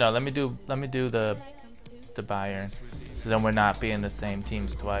 Actually, no. Let me do the Bayern, so then we're not being the same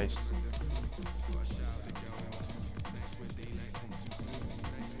teams twice.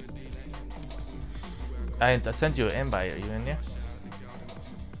 I sent you an invite. Are you in there?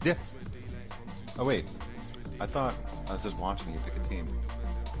 Yeah. Oh wait, I thought I was just watching you pick a team.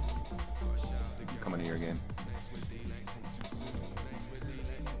 I'm coming to your game.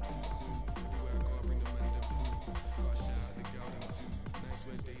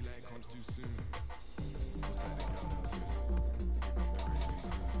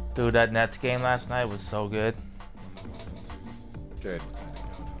 Dude, that Nets game last night was so good. Dude.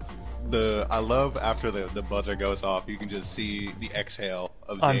 I love after the buzzer goes off, you can just see the exhale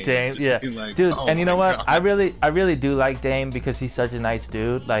of Dame. Yeah. Like, dude, oh and you know what? God. I really do like Dame because he's such a nice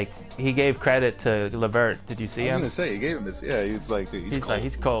dude. Like, he gave credit to Levert. Did you see him? I was gonna say, he gave him his, yeah, he's like, dude, he's cold. Like,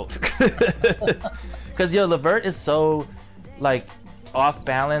 he's cold. Because, yo, Levert is so, like, off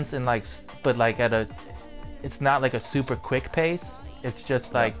balance and, like, but, like, it's not, like, a super quick pace. It's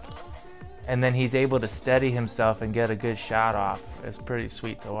just, like, and then he's able to steady himself and get a good shot off. It's pretty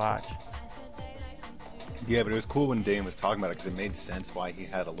sweet to watch. Yeah, but it was cool when Dame was talking about it because it made sense why he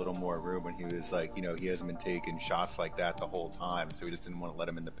had a little more room when he was like, you know, he hasn't been taking shots like that the whole time, so he just didn't want to let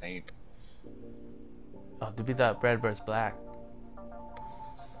him in the paint. Oh, to be that red versus black.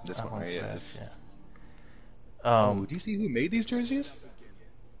 This That one right one's is. fresh, yeah. Do you see who made these jerseys?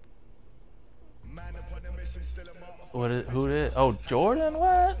 Who did? Oh, Jordan.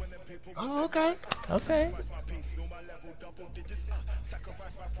 What? Oh, okay. Okay.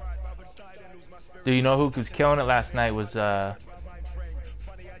 Do you know who was killing it last night? Was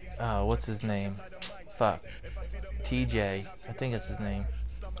what's his name? Fuck. TJ. I think it's his name.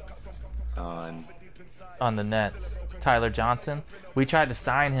 On the Nets. Tyler Johnson. We tried to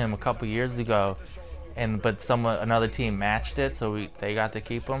sign him a couple years ago, but another team matched it, so they got to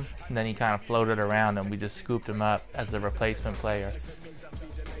keep him. And then he kind of floated around, and we just scooped him up as a replacement player.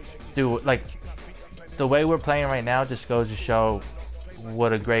 Dude, like the way we're playing right now just goes to show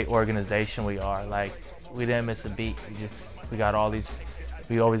what a great organization we are. Like we didn't miss a beat. We got all these.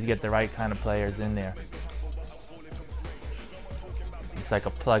 We always get the right kind of players in there. It's like a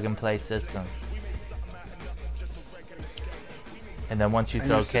plug and play system. And then once you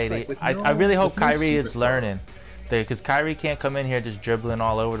throw KD, like I really hope Kyrie is learning, because Kyrie can't come in here just dribbling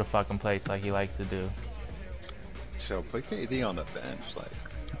all over the fucking place like he likes to do. So put KD on the bench, like.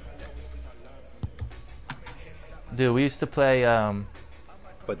 Dude, we used to play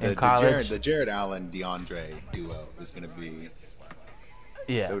but in college. the Jared Allen DeAndre duo is gonna be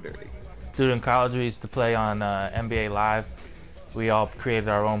so dirty. Dude, in college we used to play on NBA Live. We all created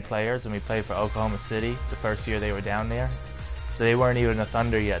our own players, and we played for Oklahoma City the first year they were down there. So they weren't even a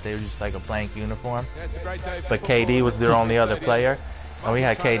Thunder yet. They were just like a blank uniform. But KD was their only other player. And we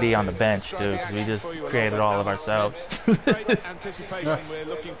had KD on the bench, dude, because we just created all of ourselves.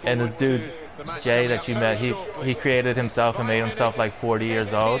 And this dude, Jay, that you met, he created himself and made himself like 40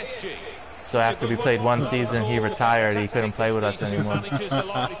 years old. So after we played one season, he retired. He couldn't play with us anymore.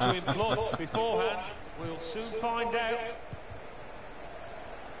 We'll soon find out.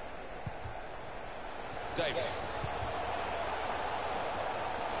 Davis.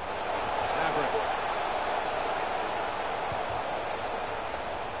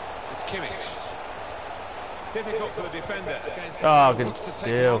 It's Kimmich. Difficult for the defender against good to take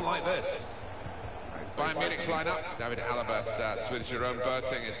steal. on like this. Bayern Munich's lineup. David Alaba starts with Jerome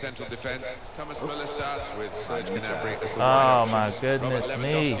Boateng in central defence. Thomas Müller starts with Serge Gnabry as the Oh wide my options. goodness Robert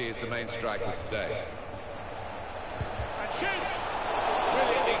me. Lewandowski is the main striker today. And shoots!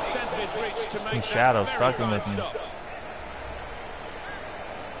 Really at the extent of his reach to make Shadow's that very fucking fine with me. stop.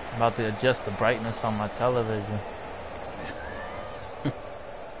 I'm about to adjust the brightness on my television.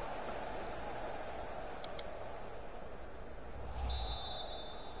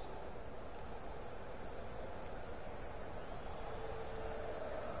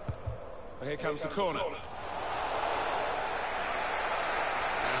 Here comes the corner. Now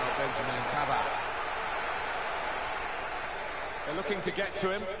Benjamin Pavard. They're looking to get to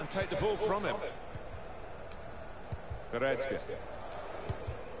him and take the ball from him. Goretzka.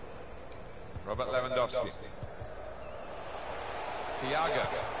 Robert Lewandowski. Thiago.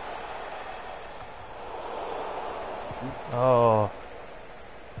 Oh.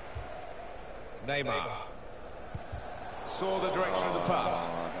 Neymar. Saw the direction of the pass.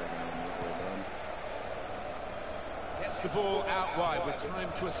 Gets the ball out wide with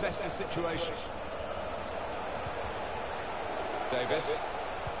time to assess the situation. Davis.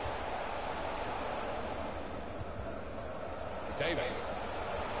 Davis.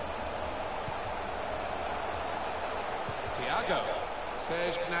 Thiago.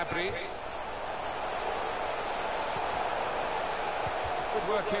 Serge Gnabry. It's good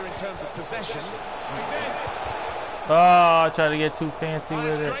work here in terms of possession. He's in. Oh, I tried to get too fancy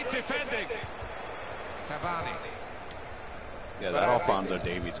with it. Great defending. Cavani. Yeah, that Alphonso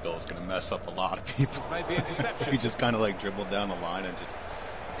Davies goal is going to mess up a lot of people. Made the interception. He just kind of like dribbled down the line and just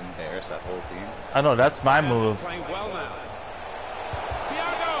embarrassed that whole team. I know, that's my move. Playing well now.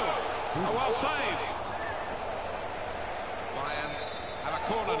 Thiago! Oh, well saved. Bayern have a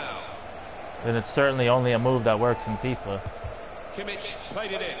corner now. And it's certainly only a move that works in FIFA. Kimmich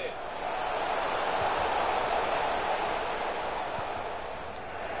played it in.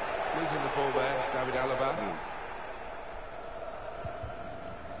 Losing the ball there, David Alaba.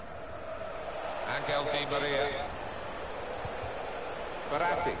 Angel Di Maria.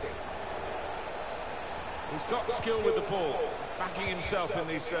 Verratti. He's got skill with the ball, backing himself in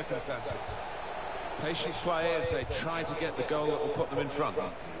these circumstances. Patient play as they try to get the goal that will put them in front.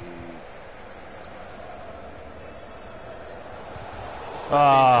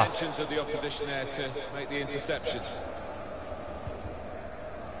 The intentions of the opposition there to make the interception.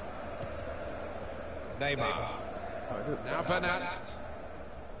 Neymar. Now Bernat.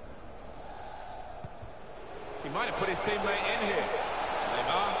 He might have put his teammate in here.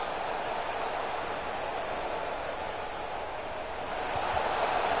 Neymar.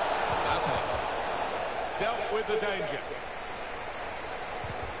 Dealt with the danger.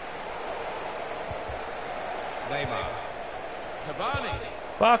 Neymar. Cavani.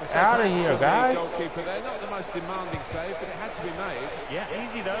 Fuck out of here, guys. Goalkeeper there, not the most demanding save, but it had to be made. Yeah,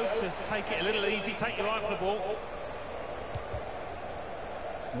 easy though to take it a little easy, take your eye off the ball.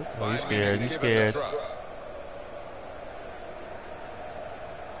 Oh, he's scared, he's scared.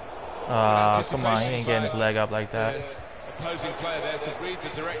 Come on, he ain't getting his leg up like that. Opposing player there to read the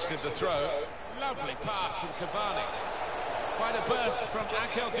direction of the throw. Lovely pass from Cavani. Quite a burst from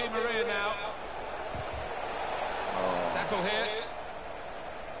Angel Di Maria now. Tackle here.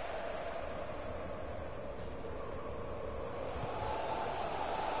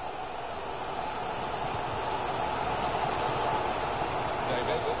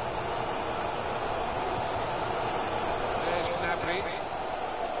 Davis. Serge Gnabry.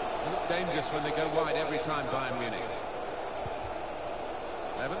 They look dangerous when they go wide every time, Bayern Munich.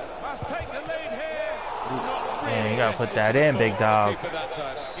 Levin must take the lead here. Not really. Man, you gotta put that in, big dog.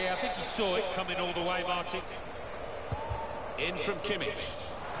 Yeah, I think he saw it coming all the way, Martin. In from Kimmich.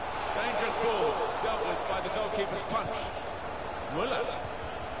 Dangerous ball dealt with by the goalkeeper's punch. Muller.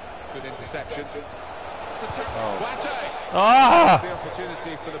 Good interception. Ah! The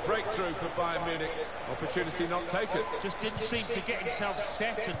opportunity for the breakthrough for Bayern Munich. Opportunity not taken. Just didn't seem to get himself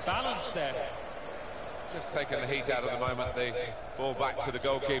set and balanced there. Just taking the heat out of the moment. The ball back to the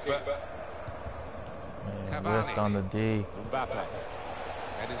goalkeeper. Man, whipped on the D. Mbappe.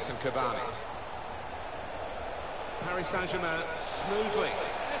 Edinson Cavani. Paris Saint-Germain smoothly.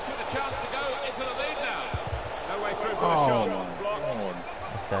 This with a chance to go into the lead now. No way through for the shot. Blocked.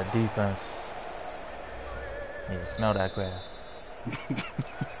 It's that defense. Yeah, smell that grass.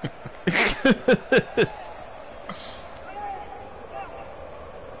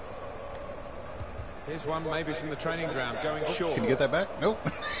 Here's one maybe from the training ground going short. Can you get that back? Nope.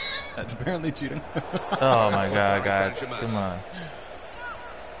 That's apparently cheating. Oh my god, guys. Come on.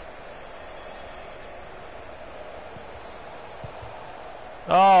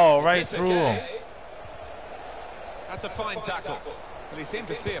 Oh, right through him. That's a fine tackle. Well, he seemed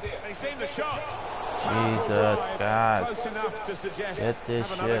to see him. He seen the shot. Jesus, God. Close enough to suggest Get this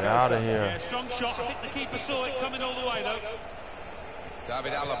shit out of here. Yeah, strong shot. I think the keeper saw it coming all the way, though.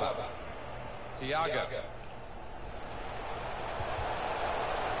 David Alaba. Thiago.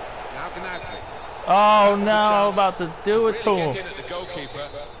 Now Gnabry. Oh no, about to do it to Really him. get in at the goalkeeper,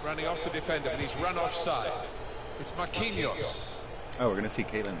 running off the defender, but he's run offside. It's Marquinhos. Oh, we're gonna see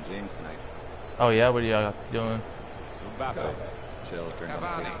Caitlin and James tonight. Oh yeah, what are y'all doing? Mbappe. Chill, drink on the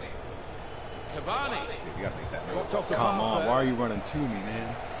Cavani. game. Cavani. Dude, you gotta make that Dropped move. off the Come pass on, there. why are you running to me,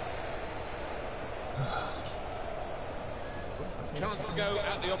 man? Chance to go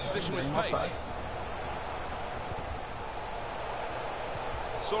at the opposition with Offside. pace.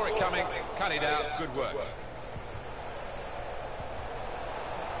 Saw it coming, cut it out, good work.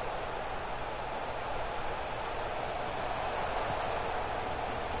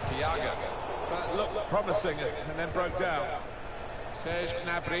 Thiago. That looked promising and then broke down. Serge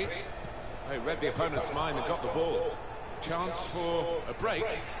Gnabry. He read the opponent's mind and got the ball. Chance for a break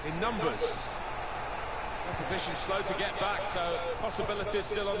in numbers. Opposition slow to get back, so possibilities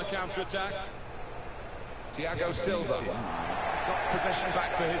still on the counter-attack. Thiago Silva. He's got possession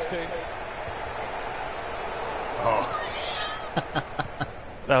back for his team. Oh.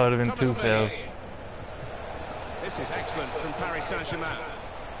 That would have been two fails. This is excellent from Paris Saint-Germain.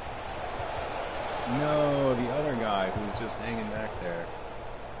 No, the other guy who's just hanging back there.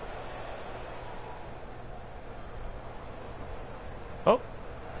 Oh.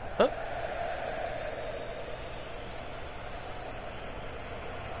 Oh.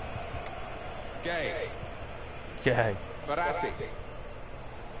 Gay. Okay. Verratti.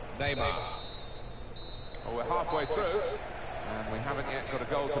 Neymar. Oh, we're halfway through, and we haven't yet got a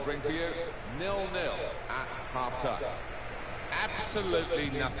goal to bring to you. 0-0 at half-time. Absolutely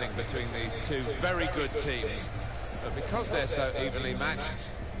nothing between these two very good teams. But because they're so evenly matched,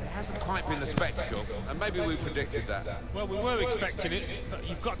 it hasn't quite been the spectacle, and maybe we predicted that. Well, we were expecting it, but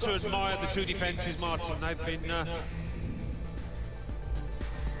you've got to admire the two defences, Martin. They've been...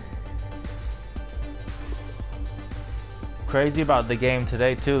 Crazy about the game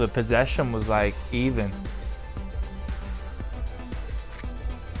today too, the possession was like even.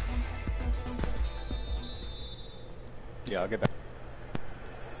 Yeah, I'll get back.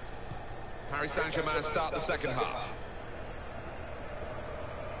 Paris Saint-Germain start the second half.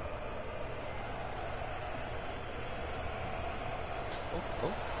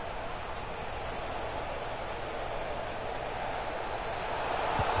 Oh.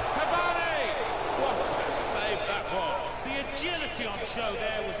 Cavani! What a save that was! The agility on show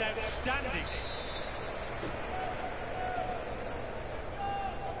there was outstanding.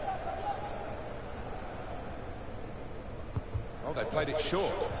 Oh, they played it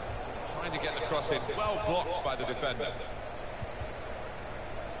short. Trying to get the cross in. Well blocked by the defender.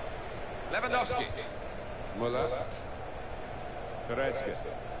 Lewandowski. Muller. Goretzka.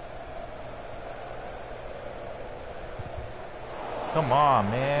 Come on,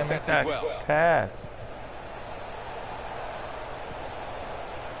 man. Make that pass.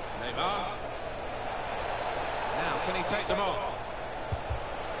 Neymar. Now, can he take them on?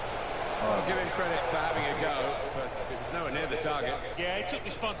 I'll give him credit for having a go, but it was nowhere near the target. Yeah, he took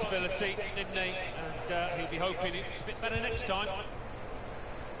responsibility, didn't he? And he'll be hoping it's a bit better next time.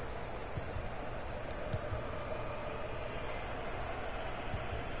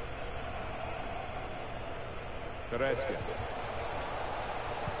 Goretzka.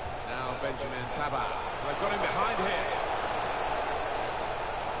 Now Benjamin Pavard. They've got him behind here.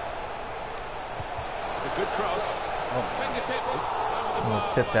 It's a good cross. Fingertips.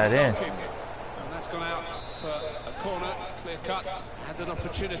 We'll tip that in. And that's gone out for a corner, clear cut. Had an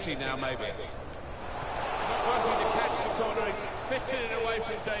opportunity now, maybe. Not wanting to catch the corner, he's fisted it away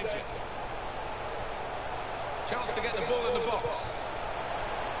from danger. Chance to get the ball in the box.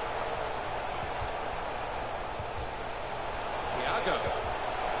 Thiago.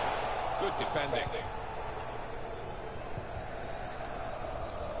 Good defending.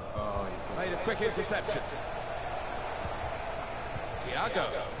 Oh, he Made a quick interception. Thiago.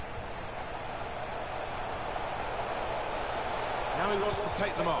 Now he wants to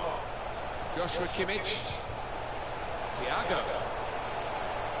take them on. Joshua Kimmich. Thiago.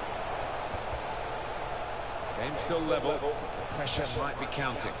 Game still level. The pressure might be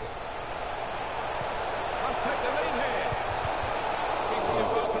counting. Must take the lead here. Keeper did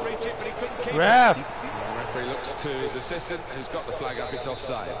well to reach it, but he couldn't keep Ref. it. The referee looks to his assistant, who's got the flag up. It's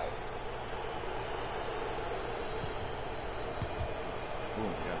offside. Boom,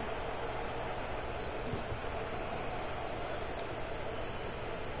 yeah.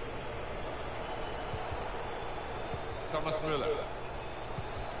 Thomas Müller.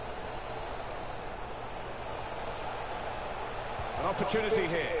 An opportunity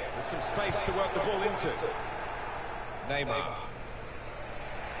here. There's some space to work the ball into. Neymar.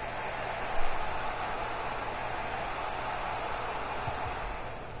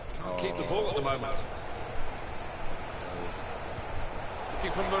 Can't keep the ball at the moment.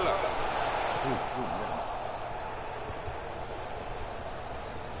 Looking for Müller.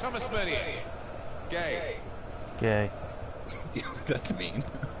 Thomas Meunier. Gay. Okay. Yeah, that's mean.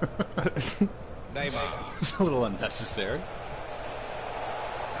 Neymar. It's a little unnecessary.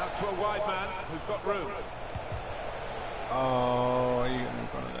 Out to a wide man who's got room. Oh, you getting in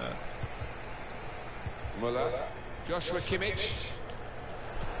front of that? Müller. Joshua Kimmich.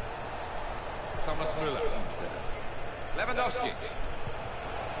 Thomas Müller. Lewandowski.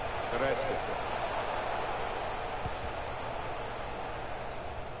 Goretzka.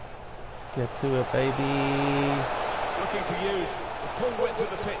 Get to it, baby. Looking to use the full width of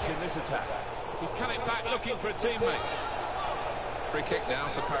the pitch in this attack. He's cut it back looking for a teammate. Free kick now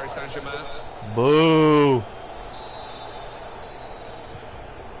for Paris Saint-Germain. Boo.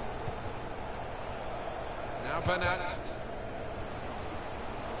 Now Bernat.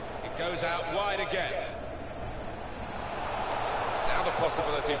 It goes out wide again. Now the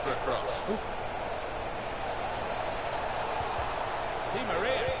possibility for a cross. Di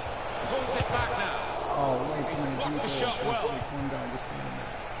Maria pulls it back now. Oh, way too many blocked people. the shot It's well. like one guy just standing there.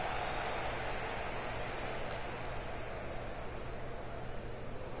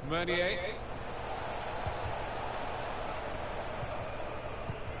 Meunier.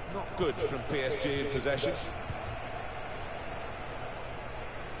 Not good from PSG in possession.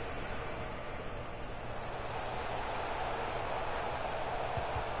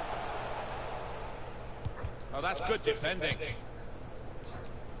 Oh, that's good defending.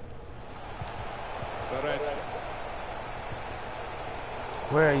 Goretzka.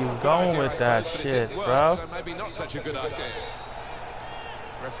 Where are you going with that shit, bro? So maybe not such a good idea.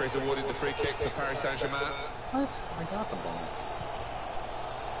 Referee's awarded the free kick for Paris Saint-Germain. What? I got the ball.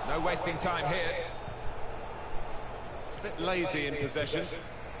 No wasting time here. It's a bit lazy in possession.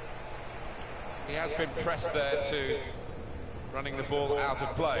 He has been pressed there to running the ball out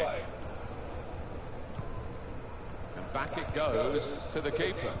of play. And back it goes to the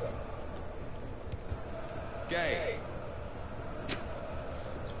keeper. Gay.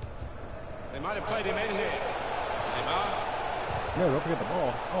 They might have played him in here. Neymar. No, don't forget the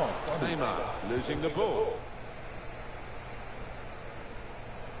ball. Oh, Neymar losing the ball.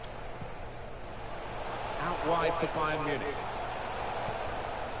 Out wide for Bayern Munich.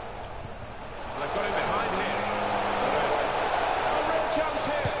 Well, they've got him behind here. A real chance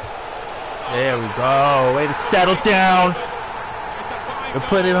here. There we go. Way to settle down. We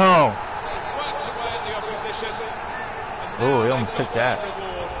put it home. Worked away at the opposition. Oh, he almost took that.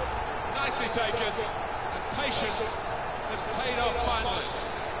 Nicely taken. And patience has paid off finally.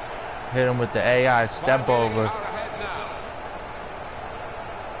 Hit him with the AI step over. Ahead now.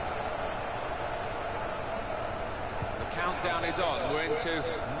 The countdown is on. We're into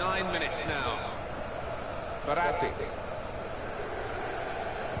 9 minutes now. Verratti.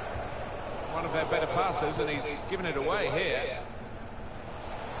 One of their better passes, and he's given it away here.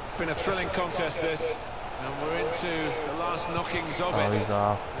 It's been a thrilling contest, this. And we're into the last knockings of it. He's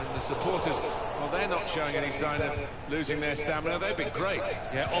off. And the supporters, well, they're not showing any sign of losing their stamina. They've been great.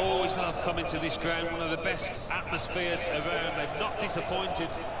 Yeah, always love coming to this ground. One of the best atmospheres around. They've not disappointed.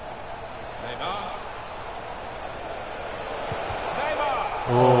 Neymar. Neymar!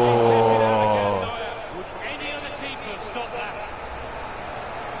 Oh. He's kept it out again. Would any other keeper have stopped that?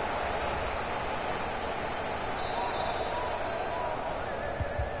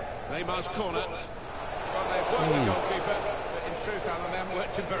 Neymar's corner. Well, they've worked the goalkeeper, but in truth, Alan, they haven't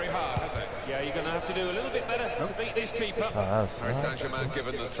worked him very hard, have they? Yeah, you're going to have to do a little bit better to beat this keeper. Oh, that's Paris nice. Saint-Germain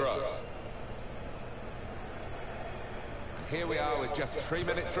given the throw. And here we are with just 3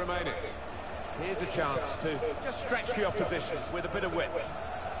 minutes remaining. Here's a chance to just stretch the opposition with a bit of width.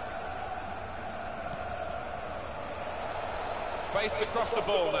 Spaced across the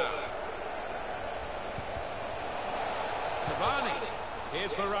ball now. Cavani.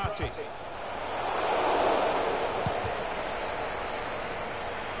 Here's Verratti.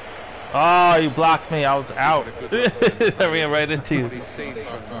 Oh, you blocked me. I was out. I ran right into you. What he's seen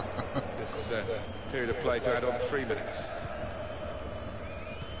from this period of play to add on 3 minutes.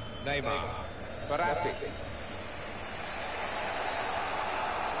 Neymar. Verratti.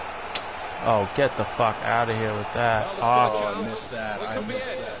 Oh, get the fuck out of here with that. Well, Oh, there's still a I chance. missed that. We I could be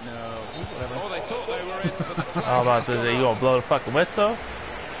missed in. that. No. Whatever. Oh, they thought they were in, but the flag how about has this? gone You out. gonna blow the fucking whistle?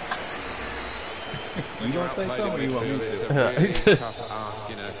 You gonna say something or you want me It's to? a really tough ask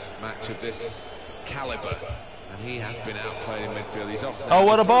in a match of this calibre. And he has been outplayed in midfield. He's off now. Oh,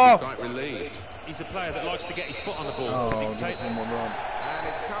 what a He's ball. quite relieved. He's a player that likes to get his foot on the ball. Oh, to give dictate. us one more run. And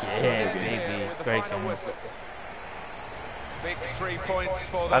it's come to Yeah, an end baby. here with the Great final game. whistle. Big 3 points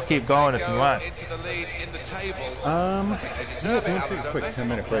for them. I'll keep going They if you go want. into the lead in the table. Yeah, deserve it, we'll take a Alan, quick don't they?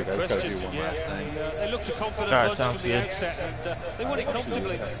 10-minute break. I just gotta Question, do one yeah, last thing. They looked a confident Alright, bunch sounds from the good. outset, and they won it Shoot you a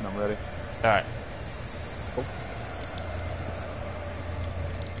comfortably. text and I'm ready. All right.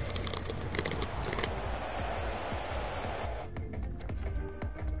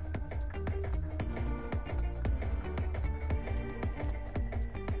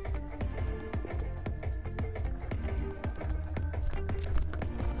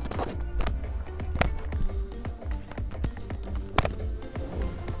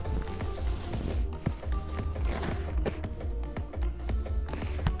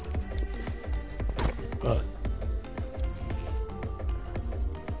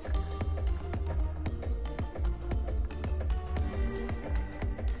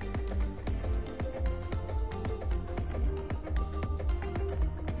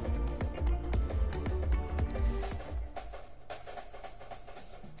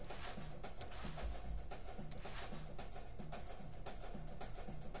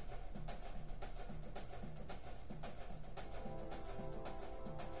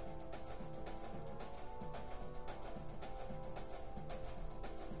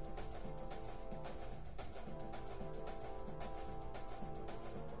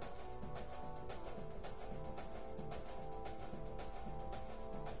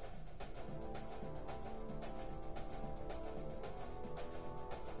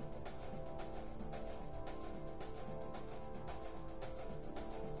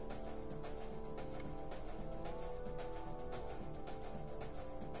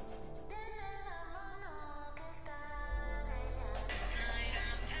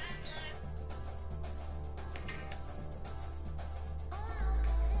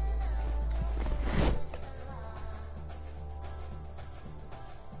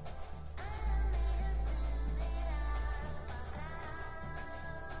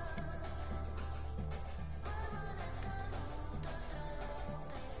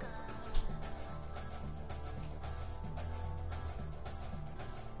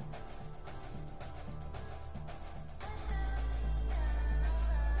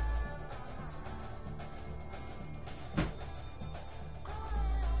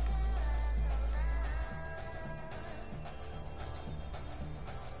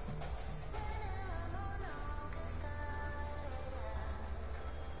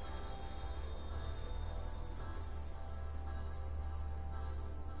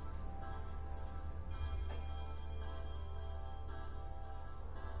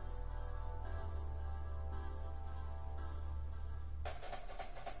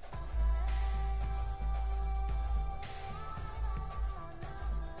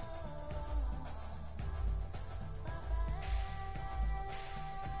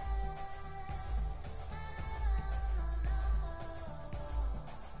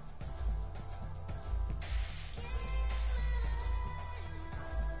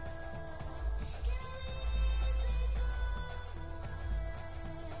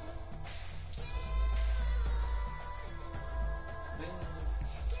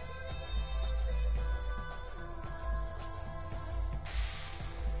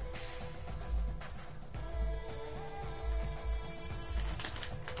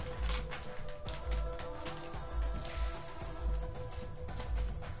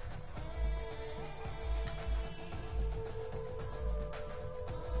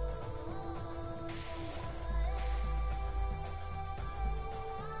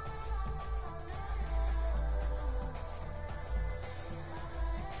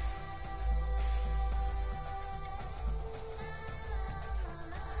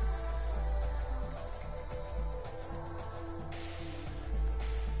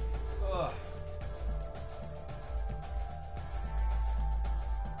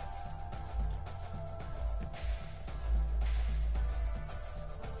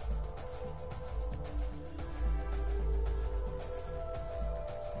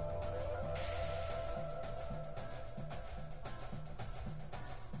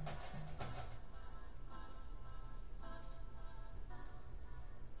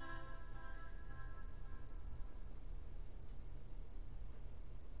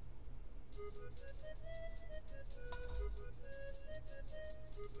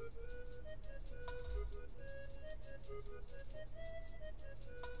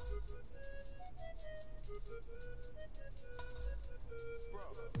 Bro,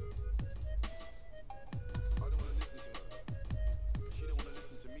 I don't want to listen to her. She don't want to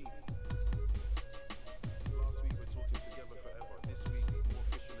listen to me. Last week we're talking together forever. This week, more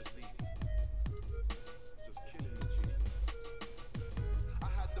fish in the sea. It's just killing me, G. I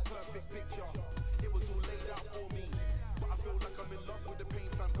had the perfect picture. It was all laid out for me. But I feel like I'm in love with the pain,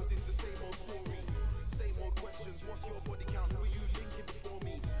 fam, cause it's the same old story. Same old questions. What's your body count? Who are you linking before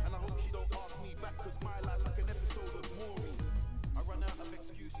me? And I hope she don't ask me back, cause my life like an episode of Maury. I run out of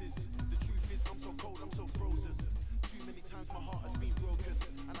excuses. The truth is I'm so cold, I'm so frozen. Too many times my heart has been broken,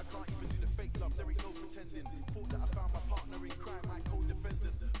 and I can't even do the fake love, there ain't no pretending. Thought that I found my partner in crime, my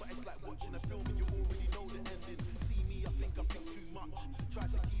co-defendant, but it's like watching a film and you already know the ending. See me, I think too much.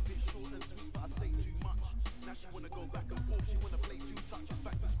 Tried to keep it short and sweet, but I say too much. Now she wanna go back and forth, she wanna play two touches,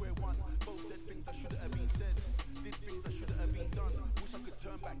 back to square one. Both said things that shouldn't have been said, did things that shouldn't have been done. Wish I could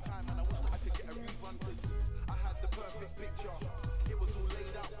turn back time, and I wish that I could get a rerun, cause I had the perfect picture. It was all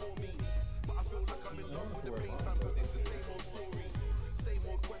laid out for me, but I feel like I'm in love with the pain, fam, cause it's the same old story. Same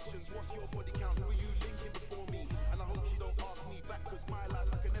old questions. What's your body count? Who are you linking before me? And I hope she don't ask me back, cause my life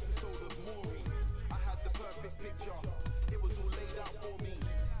like an episode of Maury. I had the perfect picture. It was all laid out for me,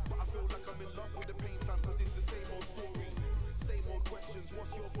 but I feel like I'm in love with the pain, fam, cause it's the same old story. Same old questions.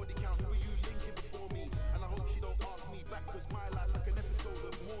 What's your body count? Who are you linking before me? And I hope she don't ask me back, cause my life like an episode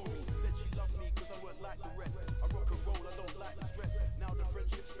of Maury. Said she loved me cause I weren't like the rest. I rock and roll, I don't like the stress. Now the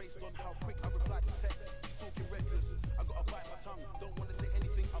friendship's based on how quick I reply to text. She's talking reckless, I gotta bite my tongue. Don't wanna say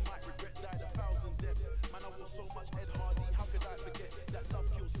anything I might regret. Died 1,000 deaths. Man, I wore so much Ed Hardy. How could I forget that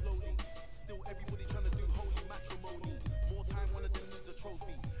love kills slowly? Still everybody trying to do holy matrimony. More time one of them needs a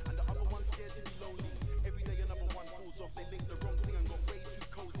trophy, and the other one's scared to be lonely. Every day another one falls off. They link the wrong thing and got way too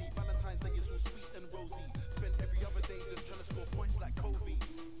cozy. Valentine's Day is all sweet and rosy. Spent every other day just trying to score points like Kobe.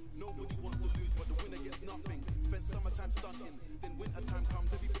 Nobody wants to lose, but the winner gets nothing. Spent summertime stunting, then wintertime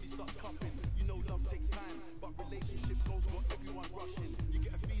comes, everybody starts cuffing. You know love takes time, but relationship goals got everyone rushing. You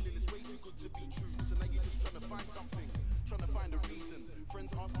get a feeling it's way too good to be true, so now you're just trying to find something, trying to find a reason.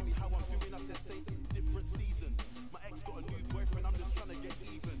 Friends asking me how I'm doing, I said Satan, different season. My ex got a new boyfriend, I'm just trying to get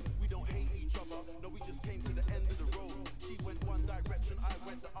even. We don't hate each other, no, we just came to the end of the road. She went one direction, I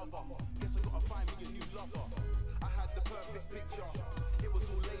went the other. Guess I gotta find me a new lover. I had the perfect picture, it was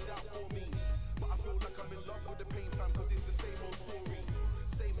all laid out for me, but I feel like I'm in love with the pain, fam, cause it's the same old story.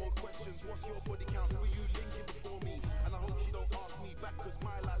 Same old questions. What's your body count? Who are you linking before me? And I hope she don't ask me back, cause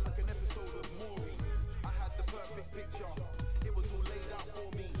my life like an episode of Maury. I had the perfect picture, it was all laid out for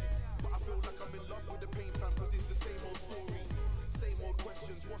me, but I feel like I'm in love with the pain, fam, cause it's the same old story. Same old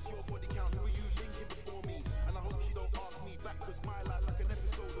questions. What's your body count? Who are you linking before me? And I hope she don't ask me back, cause my life like an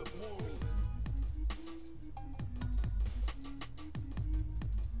episode of Maury.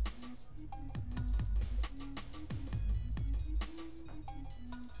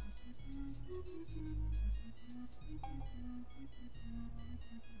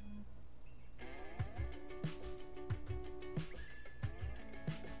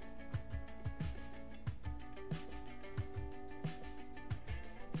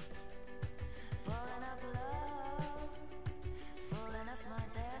 Falling up love, falling off my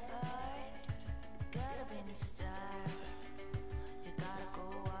death heart. Gotta be in style, you gotta go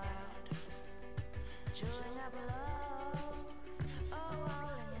wild. Chewing up love, oh,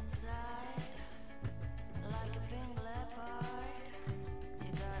 rolling inside, like a pink leopard.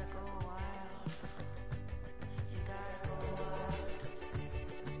 You gotta go wild, you gotta go wild.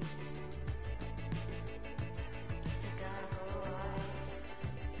 You gotta go wild.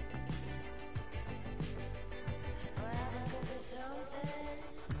 Forever could be something.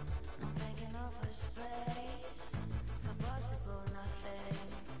 I'm thinking of a space for possible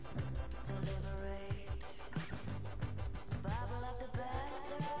nothings to liberate.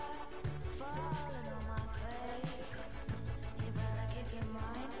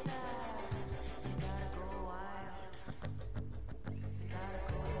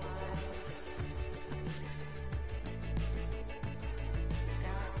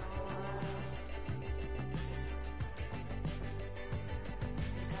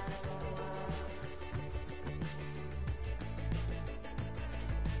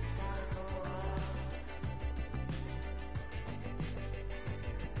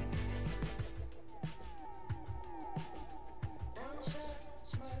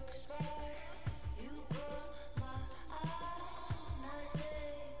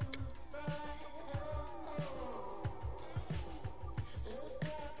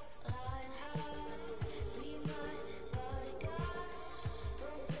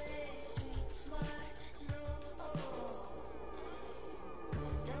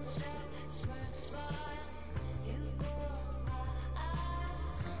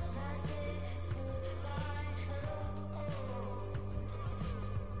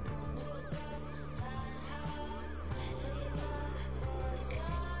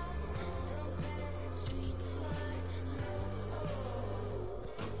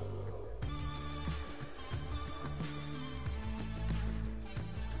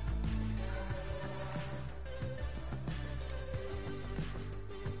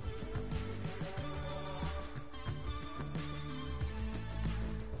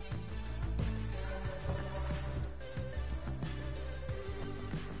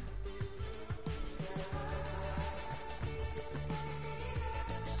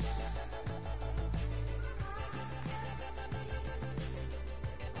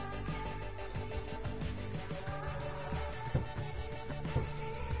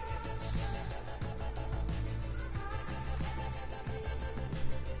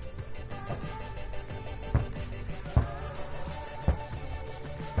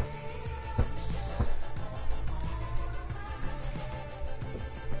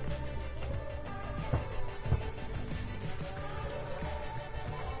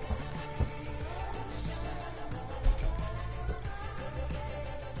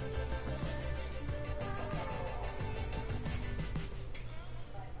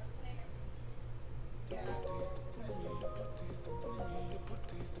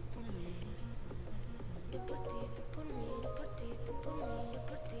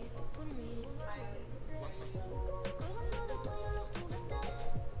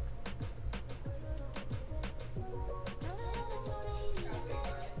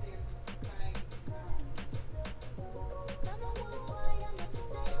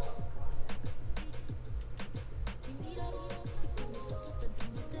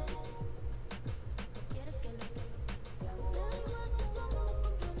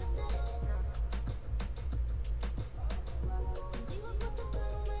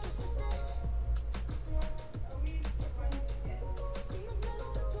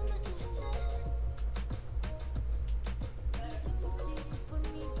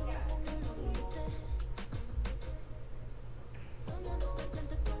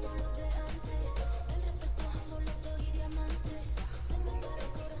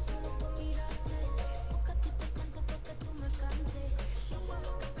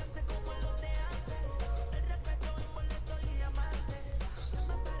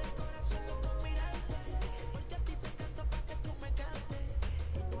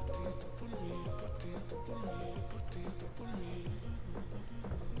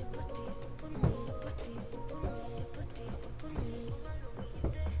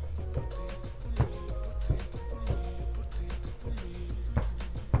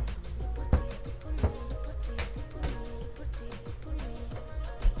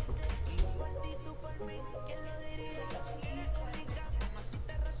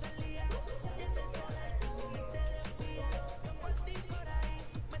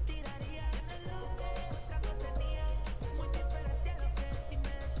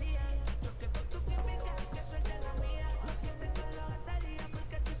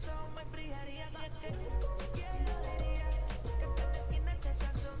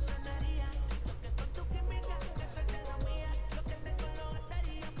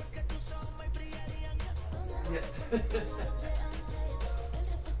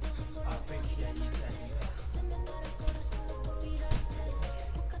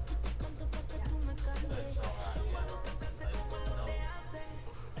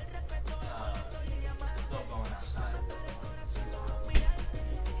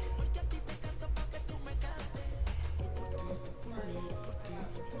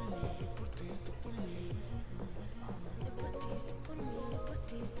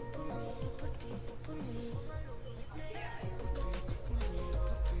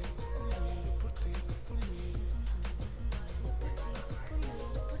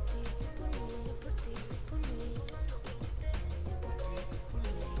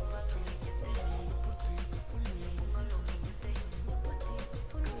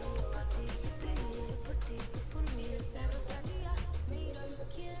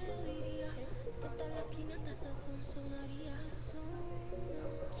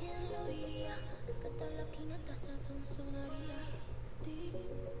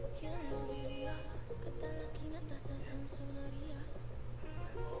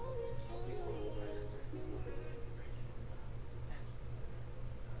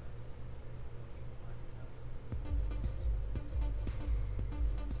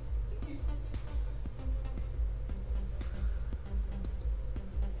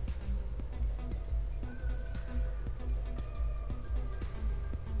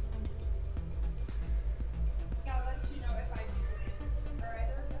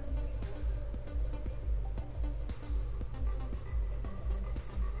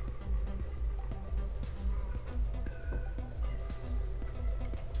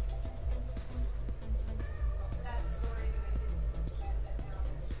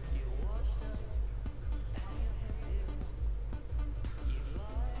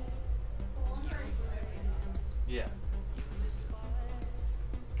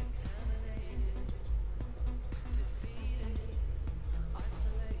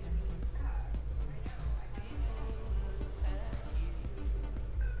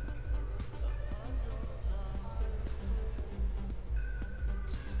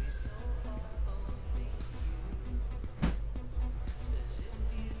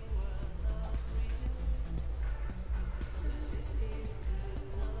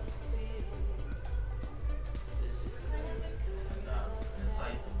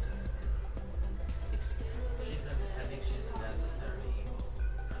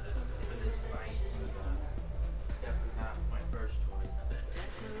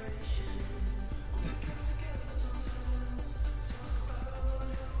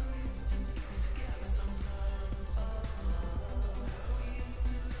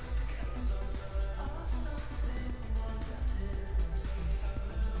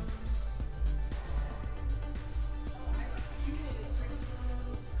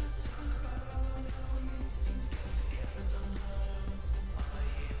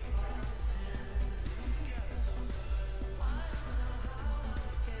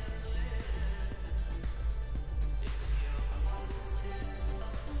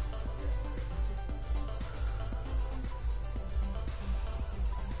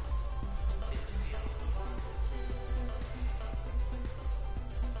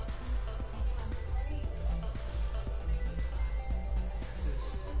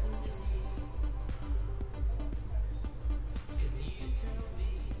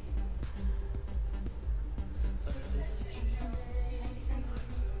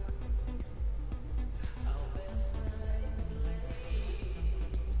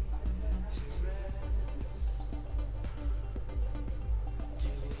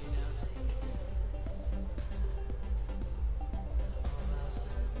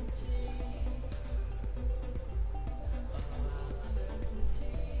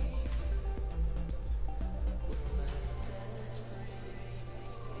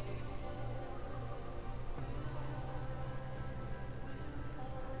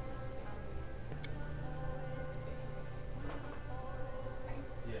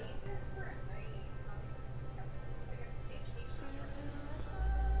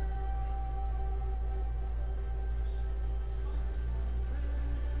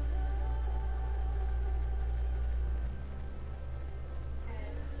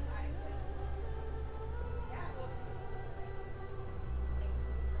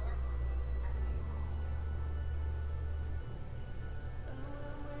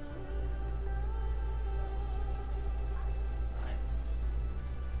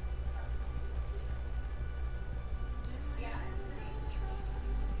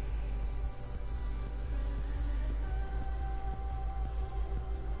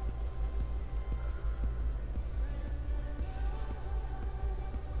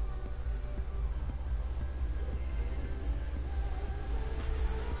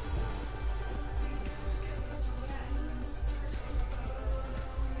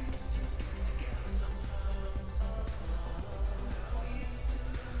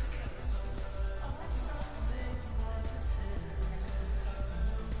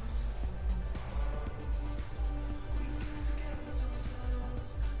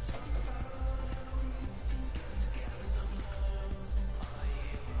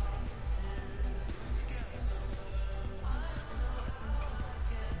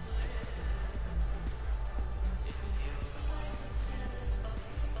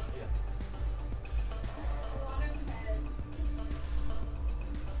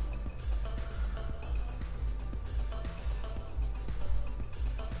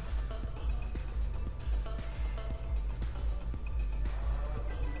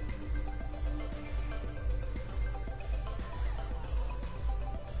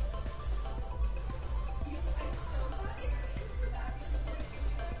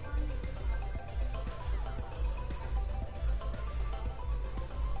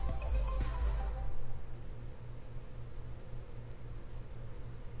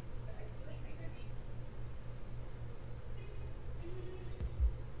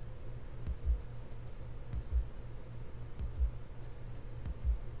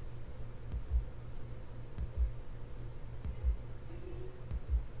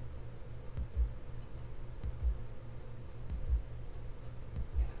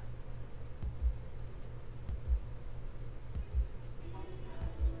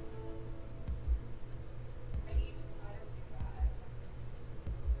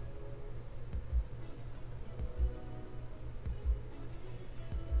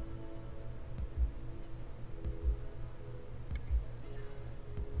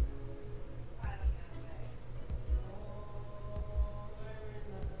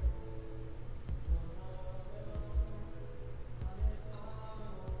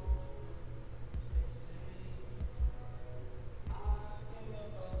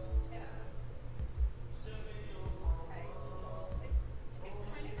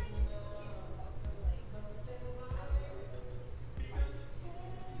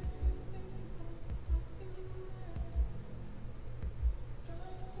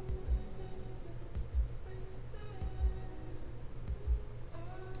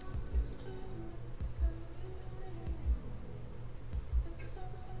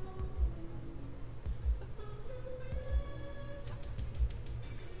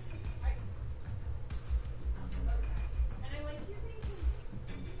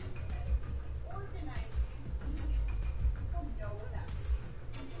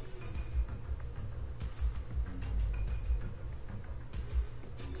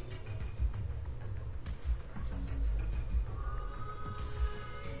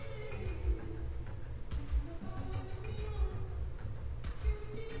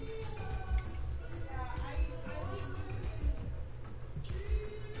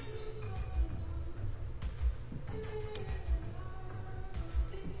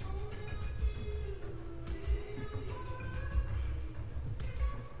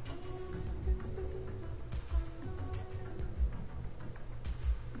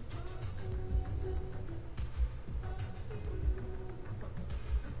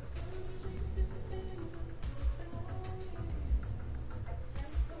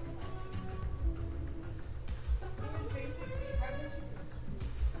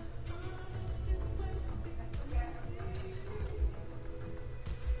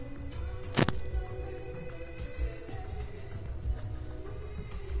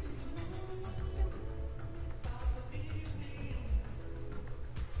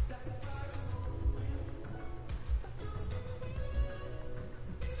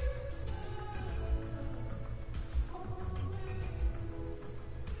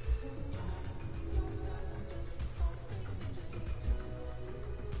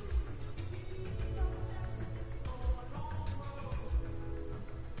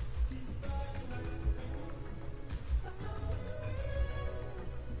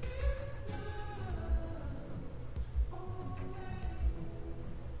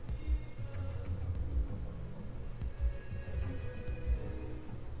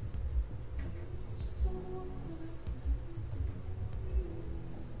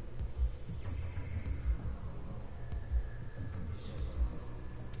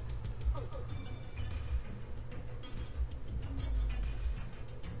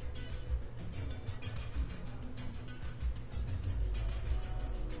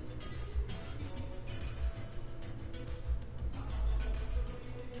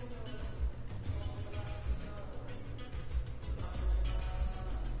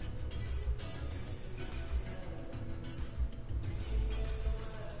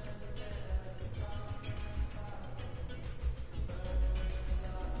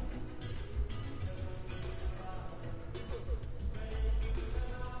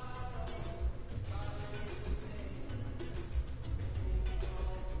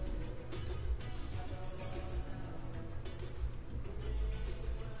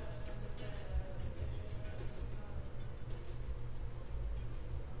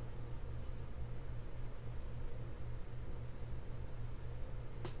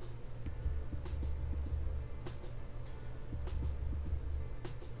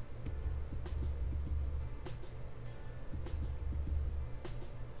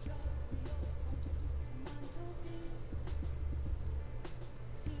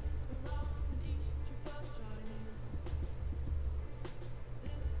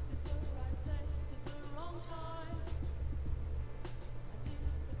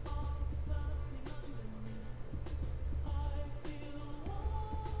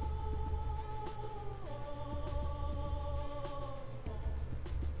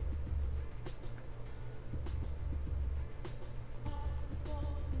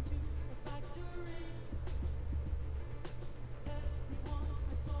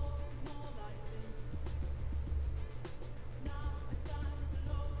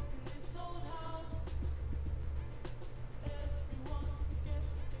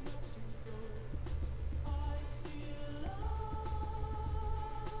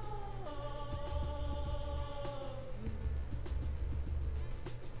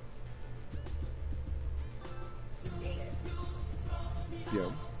 Yo.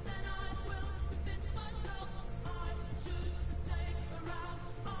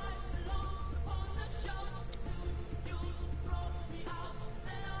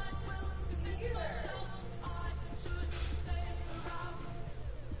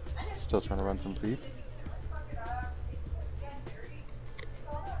 Still trying to run some thief.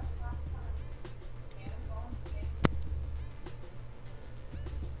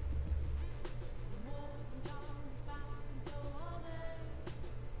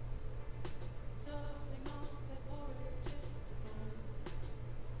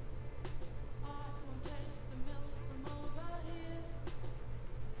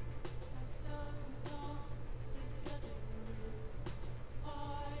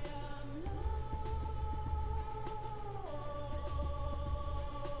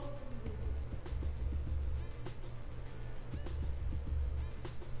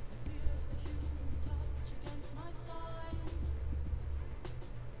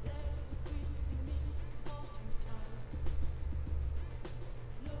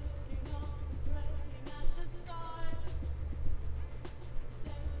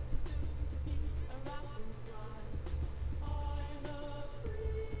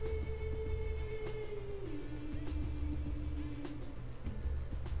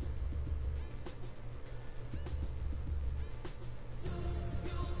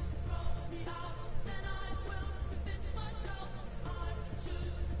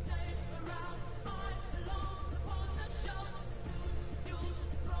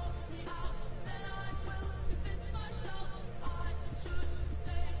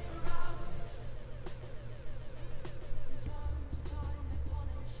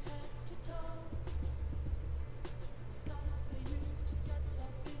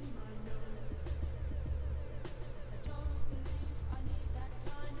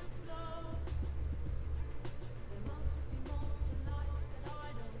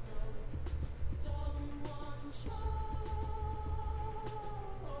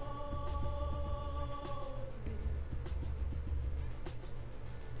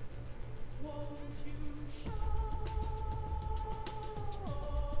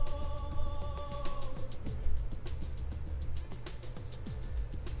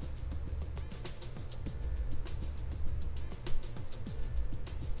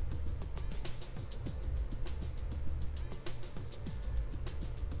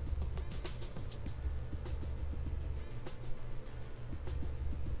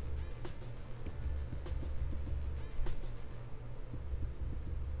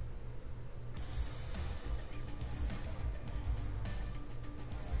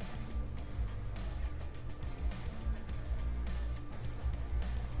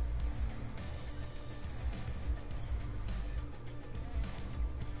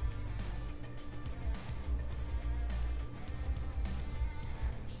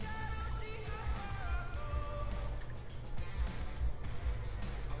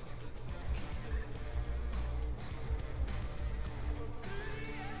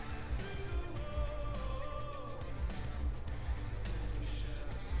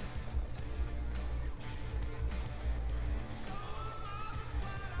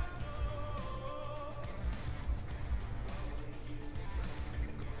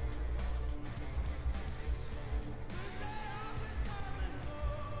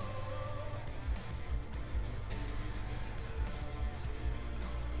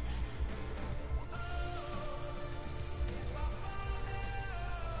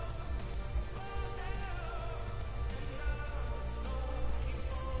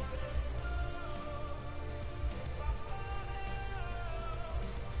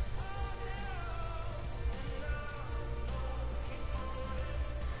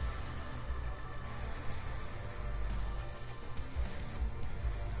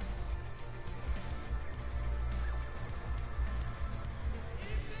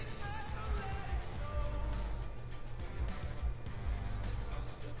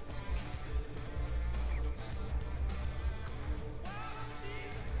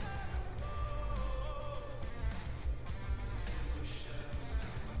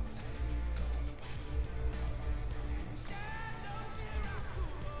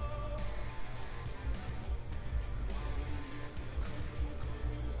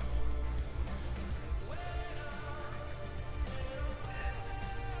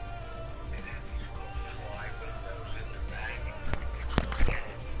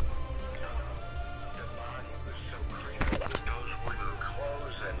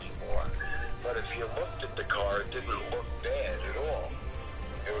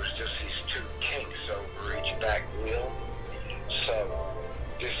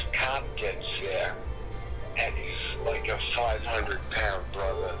 gets there, and he's like a 500-pound town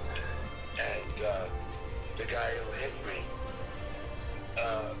brother, and the guy who hit me,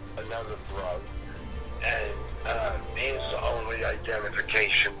 another bro, and his only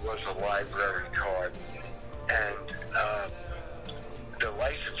identification was a library card, and the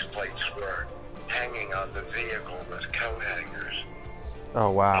license plates were hanging on the vehicle with coat hangers. Oh,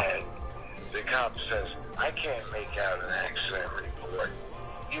 wow. And the cop says, I can't make out an accident report.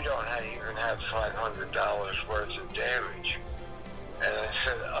 You don't even have $500 worth of damage. And I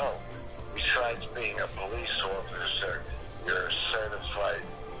said, oh, besides being a police officer, you're a certified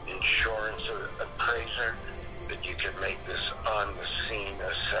insurance appraiser, that you can make this on-the-scene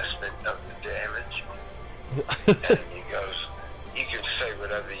assessment of the damage. And he goes, you can say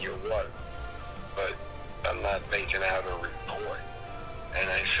whatever you want, but I'm not making out a report. And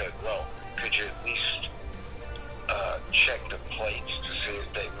I said, well, could you at least check the plates to see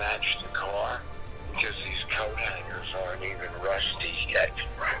if they match the car? Because these coat hangers aren't even rusty yet.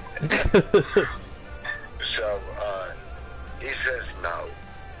 So he says no,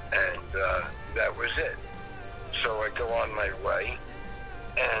 and that was it. So I go on my way,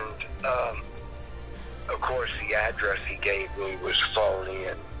 and of course the address he gave me was phony,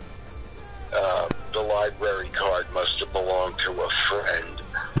 and the library card must have belonged to a friend.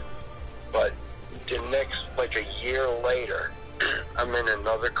 But the next, like a year later, I'm in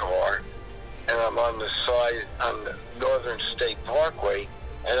another car, and I'm on the side, on the Northern State Parkway,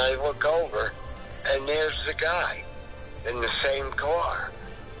 and I look over, and there's the guy in the same car.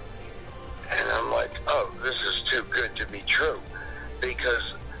 And I'm like, oh, this is too good to be true,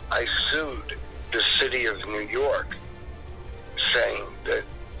 because I sued the city of New York, saying that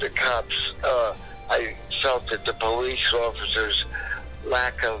the cops, I felt that the police officers'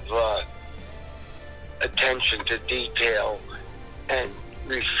 lack of attention to detail and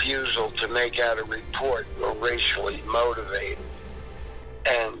refusal to make out a report were racially motivated,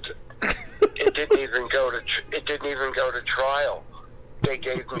 and it didn't even go to trial. They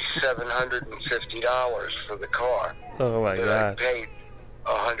gave me $750 for the car. Oh my that God. I paid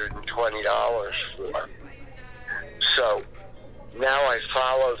 $120 for. So now I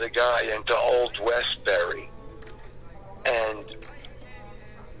follow the guy into Old Westbury and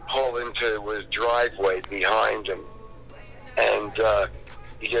pull into his driveway behind him, and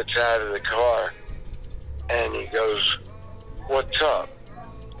he gets out of the car and he goes, what's up?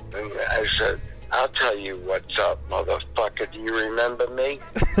 And I said, I'll tell you what's up, motherfucker. Do you remember me?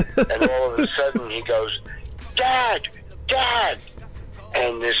 And all of a sudden he goes, Dad! Dad!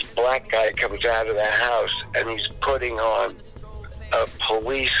 And this black guy comes out of the house, and he's putting on a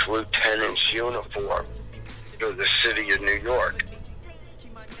police lieutenant's uniform for the city of New York.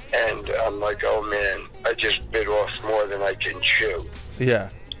 And I'm like, oh man, I just bit off more than I can chew. Yeah.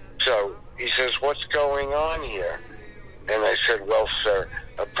 So he says, what's going on here? And I said, well, sir,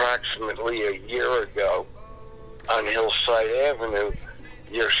 approximately a year ago on Hillside Avenue,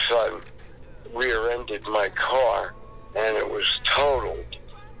 your son rear-ended my car, and it was totaled.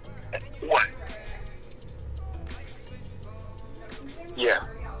 What? Yeah.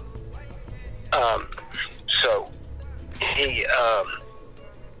 So he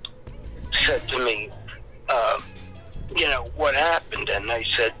said to me, you know, what happened? And I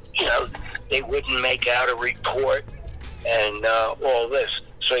said, you know, they wouldn't make out a report and all this.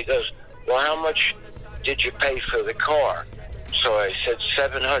 So he goes, well, how much did you pay for the car? So I said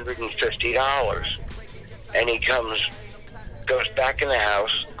 $750. And he goes back in the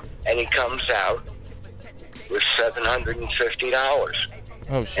house, and he comes out with $750.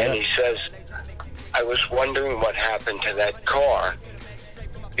 Oh, shit. And he says, I was wondering what happened to that car,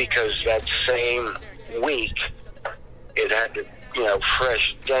 because that same week it had a, you know,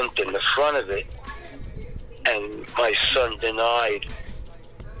 fresh dent in the front of it, and my son denied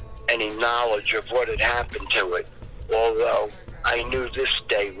any knowledge of what had happened to it, although I knew this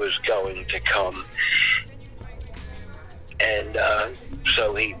day was going to come. And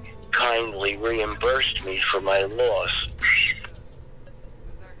so he kindly reimbursed me for my loss.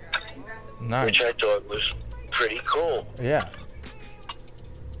 Nice. Which I thought was pretty cool. Yeah.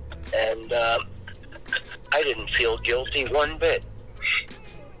 And I didn't feel guilty one bit.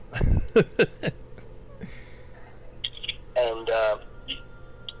 And,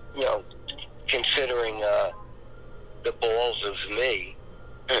 you know, considering the balls of me,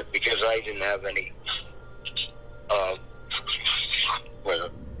 because I didn't have any, I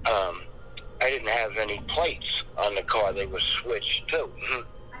didn't have any plates on the car. They were switched too.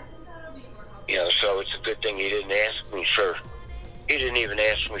 You know, so it's a good thing he didn't ask me for. He didn't even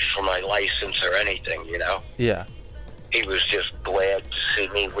ask me for my license or anything. You know. Yeah. He was just glad to see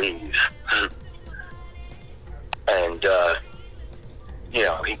me leave. And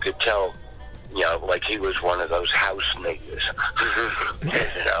he could tell, like he was one of those house niggas,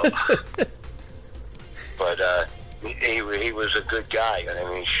 But he was a good guy. I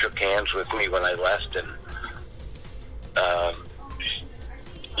mean, he shook hands with me when I left, and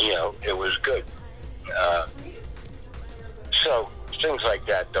it was good. So things like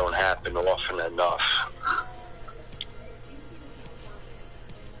that don't happen often enough.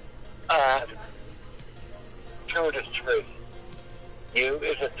 2 to 3. You?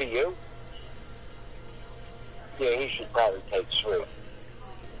 Is it for you? Yeah, he should probably take 3.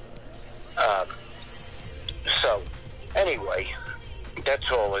 So, anyway, that's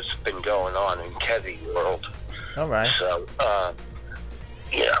all that's been going on in Kevy world. All right. So,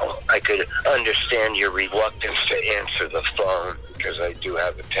 I could understand your reluctance to answer the phone because I do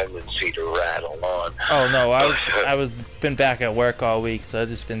have a tendency to rattle on. Oh no, I was been back at work all week, so I've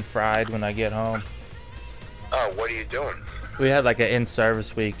just been fried when I get home. Oh, what are you doing? We had like an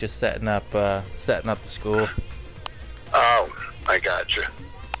in-service week, just setting up the school. Oh, I gotcha.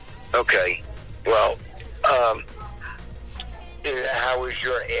 Okay. Well, how is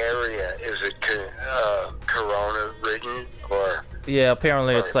your area? Is it corona-ridden or? Yeah,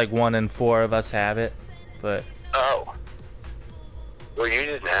 apparently it's like 1 in 4 of us have it, but. Oh. Well, you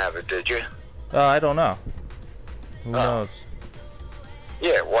didn't have it, did you? I don't know. Who knows?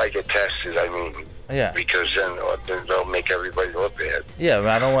 Yeah, why get tested? I mean. Yeah. Because then they'll make everybody look bad. Yeah, but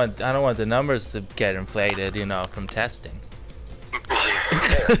I don't want the numbers to get inflated, from testing.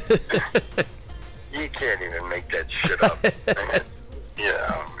 You can't even make that shit up. It's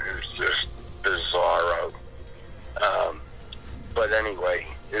just bizarro. But anyway,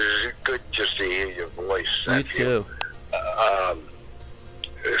 it was good just to hear your voice. You too.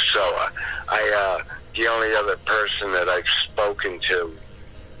 The only other person that I've spoken to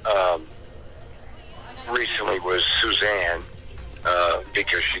recently was Suzanne,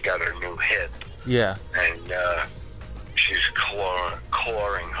 because she got her new hip. Yeah. And she's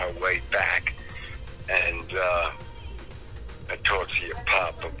clawing her way back. And I talked to your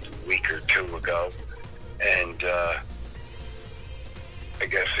pop a week or 2 ago, and I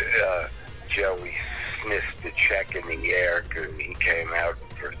guess Joey sniffed the check in the air because he came out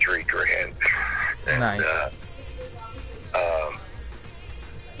for $3,000. And, nice.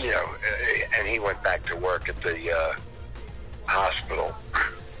 And he went back to work at the hospital.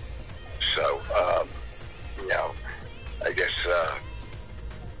 So, I guess,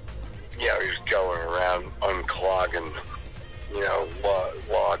 he was going around unclogging,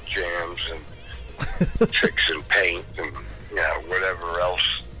 log jams and fixing paint and, whatever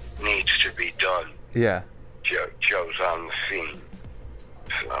else needs to be done. Yeah. Joe's on the scene.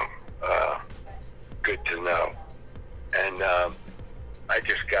 So, good to know. And I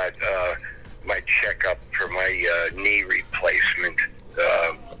just got my checkup for my knee replacement.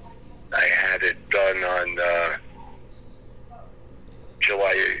 I had it done on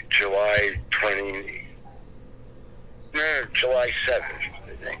July 7th,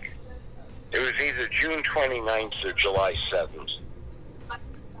 I think. It was either June 29th or July 7th.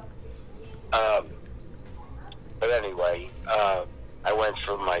 But anyway, I went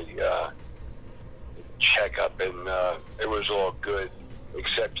for my checkup, and it was all good,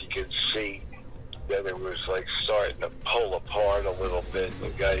 except you could see that it was like starting to pull apart a little bit.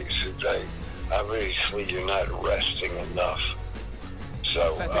 And the guy said, obviously you're not resting enough.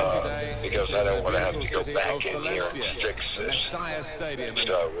 So, because I don't want to have to go back in here and fix this.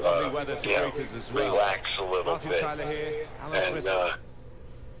 So, relax a little bit. And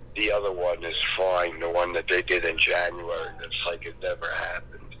the other one is fine, the one that they did in January. It's like it never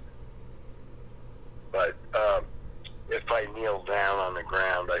happened. But if I kneel down on the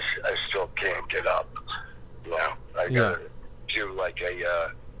ground, I still can't get up. I gotta do like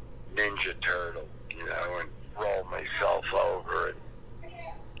a Ninja Turtle, and roll myself over and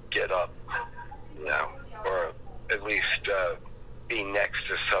get up, or at least be next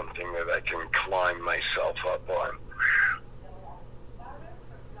to something that I can climb myself up on.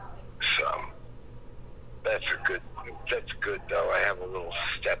 So that's good though. I have a little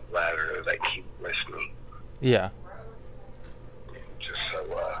step ladder that I keep with me. Yeah. Just so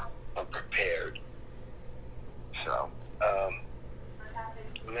I'm prepared. So,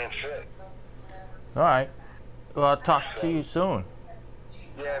 and that's it. All right. Well, I'll talk to you soon.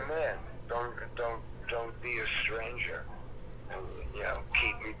 Yeah, man. Don't be a stranger. And,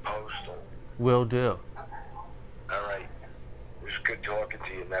 keep me postal. Will do. All right. It was good talking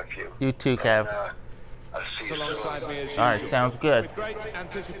to you, nephew. You too, Kev. I'll see you alongside soon. me as All right, sounds good. With great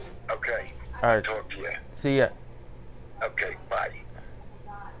anticipation. Okay. All right. Talk to you. See ya. Okay, bye.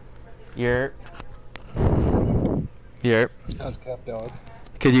 Yerp. How's Cap Dog?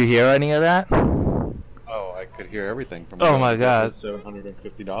 Could you hear any of that? Oh, I could hear everything from. Oh my God.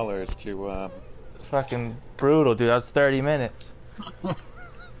 $750 to. Fucking brutal, dude. That's 30 minutes.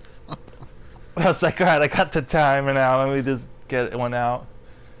 I was like, alright, I got the timer now. Let me just get one out.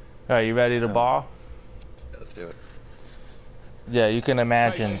 Alright, you ready to ball? Yeah, let's do it. Yeah, you can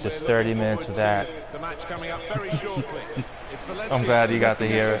imagine just 30 minutes of that. The match coming up very shortly. I'm glad you got to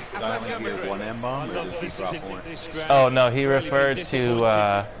hear it. Styling here one M bomb, or does he drop more? Oh no, he referred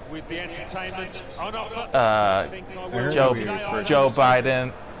to with the entertainment on offer. Joe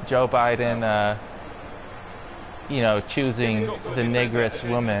Biden, you know, choosing the negress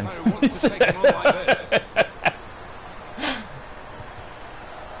woman.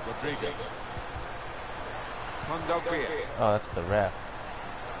 Rodrigo. Oh, that's the ref.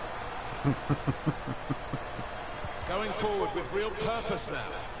 Going forward with real purpose now.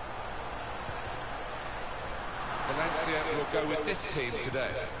 Valencia will go with this team today.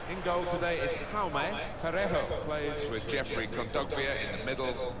 In goal today is Jaume. Parejo plays with Jeffrey Kondogbia in the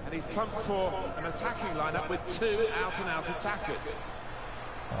middle, and he's pumped for an attacking lineup with two out-and-out attackers.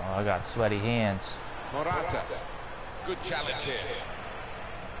 Oh, I got sweaty hands. Morata. Good challenge here.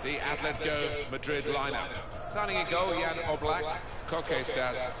 The Atletico Madrid lineup. Starting in goal, Jan Oblak. Koke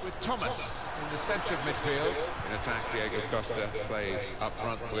starts with Thomas in the centre of midfield. In attack, Diego Costa plays up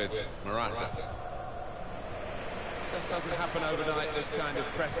front with Morata. Just doesn't happen overnight, this kind of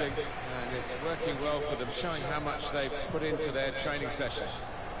pressing, and it's working well for them, showing how much they put into their training sessions.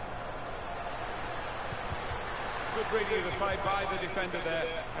 Good reading of the play by the defender there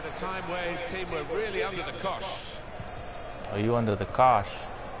at a time where his team were really under the cosh. Are you under the cosh?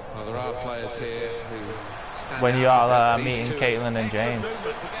 Well, there are players here who stand when you out all to meeting Caitlin and James.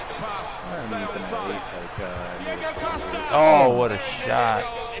 Costa. Oh, what a shot.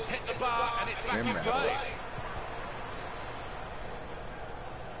 It's hit the bar and it's back in play.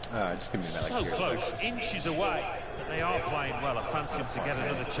 Just give me that So close, inches away, but they are playing well. I fancy them to get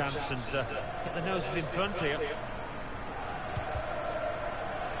another chance and get the noses in front here.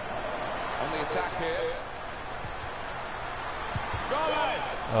 On the attack here. Gomez!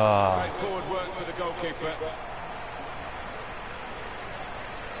 Great forward work for the goalkeeper.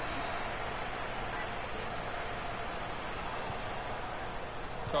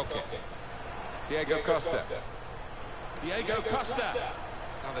 Koke. Diego Costa. Diego Costa.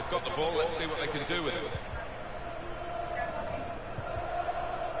 Now they've got the ball, let's see what they can do with it.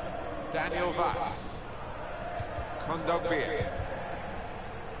 Daniel Vaz. Kondogbia.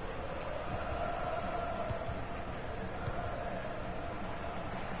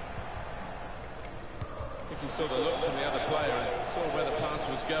 If he saw the look from the other player and saw where the pass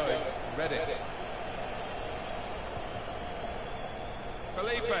was going, read it.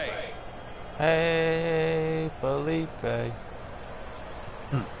 Felipe. Hey, Felipe.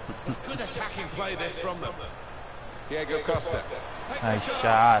 It's good attacking play this from them. Diego Costa. Nice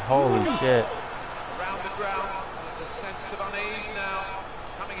shot. Holy shit. Around the ground. There's a sense of unease now.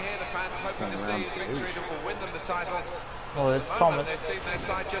 Coming here, the fans hoping to see a victory that will win them the title. Oh, it's Thomas. They've seen their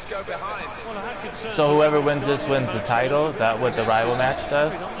side just go behind. So whoever wins this wins the title? Is that what the rival match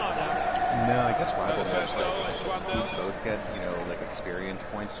does? No, I guess rival match, like, we both get, you know, like experience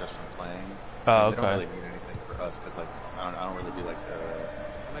points just from playing. Oh, and they okay. don't really mean anything for us, because, like, I don't really do, like, the...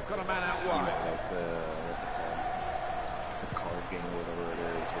 And they've got a man out wide. You know, like the, what's it called? The card game or whatever it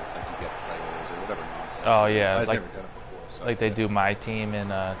is, where it's like you get players or whatever nonsense. Oh, yeah. I've like, never done it before. So, like they do my team in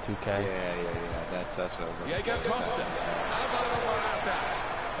 2K. Yeah. That's what I was looking Diego Costa.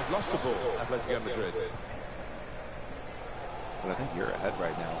 They've lost the ball, Atletico Madrid. But I think you're ahead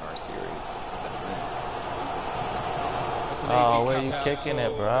right now in our series with that win. Oh, where are you kicking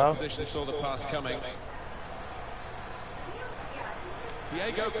it, bro? Position saw the pass coming.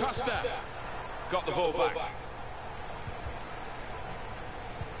 Diego Costa got the ball back.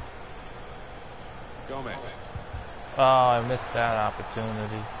 Gomez. Oh, I missed that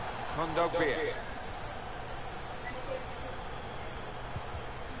opportunity. Kondogbia.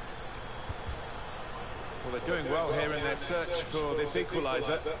 Well, they're doing well here in their search for this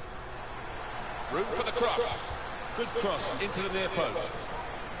equaliser. Room for the cross. Good cross into the near post.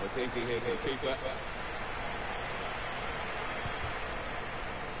 Well, it's easy here for the keeper.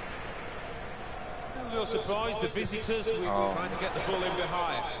 A little surprised, the visitors trying to get the ball in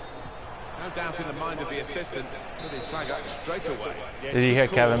behind. No doubt in the mind of the assistant. Put his flag up straight away. Did you hear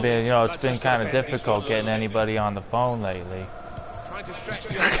Kevin being, you know, it's been kind of difficult getting anybody on the phone lately. Trying to stretch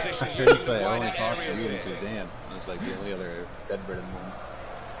the opposition. I didn't say I only talked to you and Suzanne. It was like the only other bedridden one.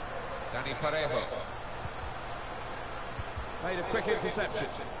 Dani Parejo. Made a quick interception.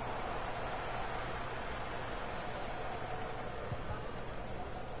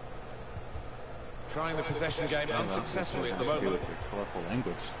 Trying the possession game unsuccessfully at the moment. With your colorful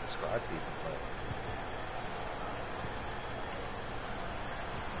language to describe people, but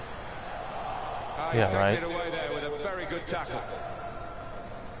He's taken it away there with a very good tackle.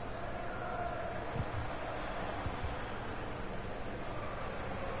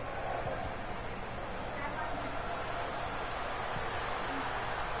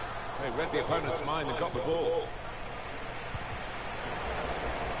 They read the opponent's mind and got the ball.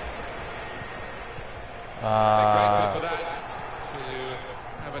 They're grateful for that, to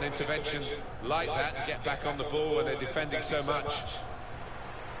have an intervention like that and get back on the ball when they're defending so much.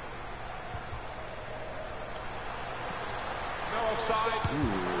 No offside.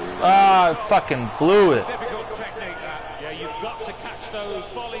 Ah, fucking blew it. Difficult technique that. Yeah, you've got to catch those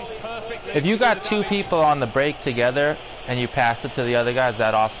volleys perfectly. If you got two people on the break together and you pass it to the other guy, is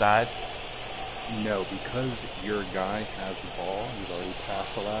that offsides? no, because your guy has the ball, he's already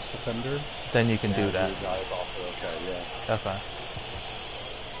passed the last defender. Then you can do that. Your guy is also okay, yeah. Okay.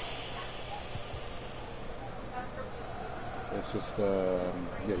 It's just, yeah,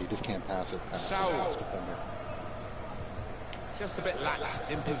 you just can't pass it past the last defender. Just a bit lax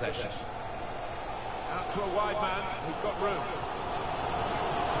in possession. Out to a wide man who's got room.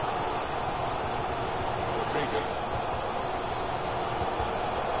 Rodrigo.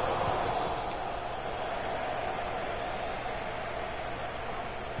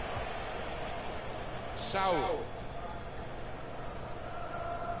 Saul.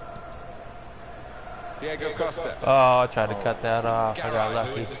 Diego Costa. Oh, I tried to cut that off. I got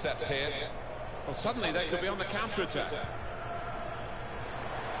lucky. Intercepts here. Well, suddenly they could be on the counter-attack.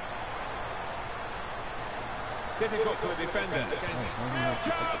 Difficult for the defender.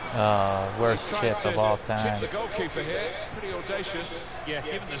 Worst chip of all time. Chip the goalkeeper here. Pretty audacious. Yeah,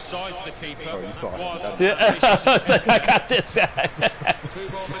 given the size of the keeper. Oh, you saw it. Yeah, I got this guy. 2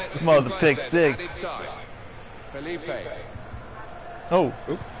 more minutes. Small the pick six. Felipe. Oh.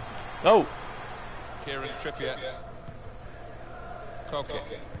 Oh. Kieran Trippier. Koke.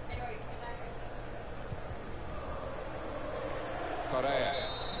 Correa.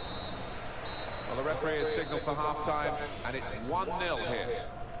 Well, the referee has signalled for half-time, and it's 1-0 here.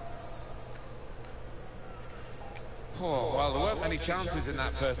 Oh, well, there weren't many chances in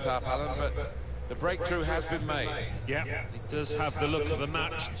that first half, Alan, but the breakthrough has been made. Yeah, it does have the look of a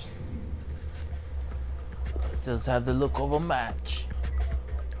match. Does have the look of a match.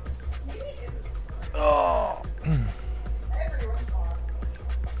 Oh.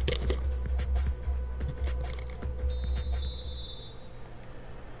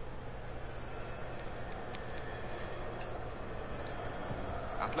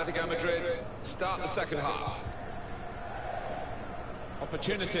 Atletico Madrid start the second half.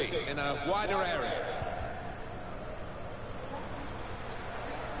 Opportunity in a wider area.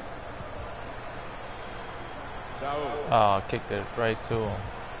 Saul. Oh, kicked it right to him.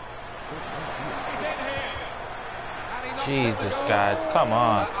 Jesus, guys, come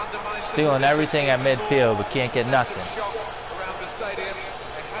on. Stealing everything at midfield, but can't get nothing. Around the stadium,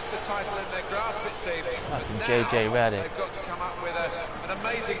 they had the title in their grasp, it seemed. Fucking JJ Redick. They've got to come up with an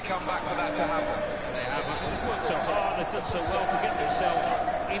amazing comeback for that to happen. They have worked so hard, they've done so well to get themselves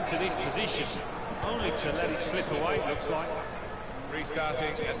into this position, only to let it slip away, it looks like.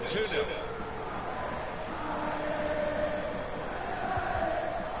 Restarting at 2-0.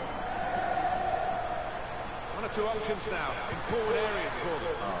 One or two options now in forward areas for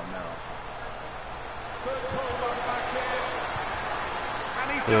them. Oh, no. Could pull one back here. And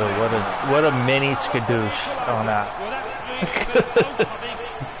he's Dude, done it. what a mini skadoosh on that. Well, that's brilliant. I think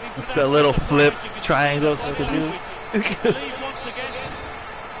into The that little second flip position between triangle both skadoosh. Lead once again.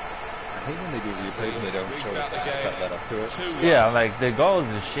 I hate when they do replays and they don't show the pass, set that up to it. Yeah, like the goals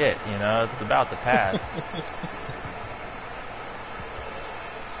is shit, you know, it's about the pass.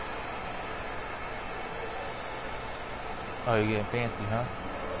 Oh, you're getting fancy, huh?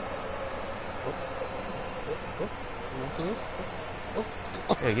 You want some of this? Oh, let's go.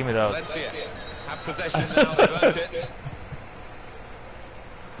 Yeah, give me those. Valencia have possession now, they've earned it.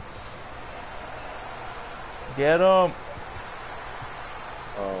 Get him.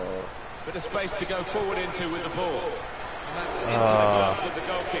 Oh, Bit of space to go forward into with the ball. And that's into the gloves of the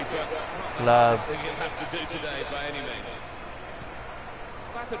goalkeeper. Not Gloves. the best thing he'll have to do today by any means.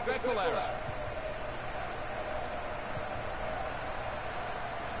 That's a dreadful error.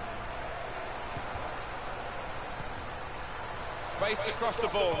 Spaced across the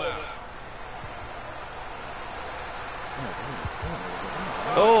ball now.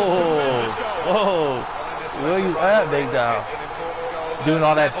 Oh, where you at, big dog? Doing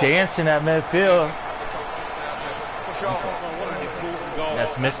all that dancing at midfield.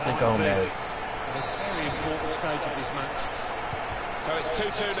 That's Mr. Gomez. very important stage of this match. So it's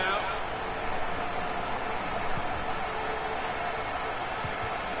 2-2 now.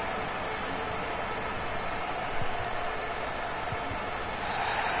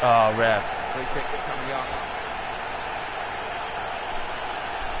 Oh, ref. Free kick coming up.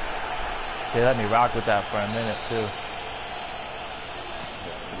 They let me rock with that for a minute, too.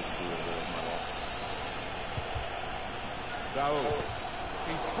 So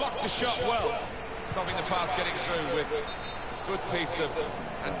he's blocked the shot well, stopping the pass getting through with a good piece of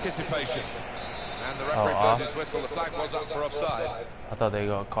anticipation. And the referee blows his whistle. The flag was up for offside. I thought they were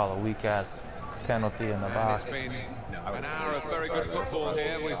going to call a weak-ass penalty in the box. It's been an hour of very good football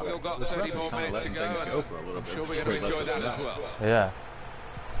here. We've still got 30 more minutes to go, and I'm sure we're going to enjoy that as well. Yeah.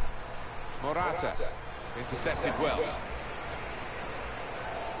 Morata intercepted well.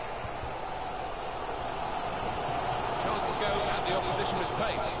 Chance to go at the opposition with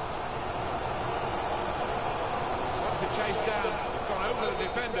pace. Got to chase down. It's gone over the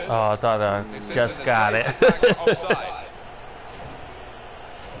defenders. Oh, I thought I just got it. Offside.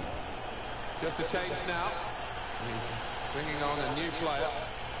 Just a change now. He's bringing on a new player.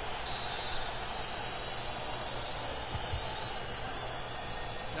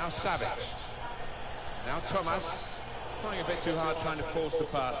 Now Savage. Now Thomas. Trying a bit too hard, trying to force the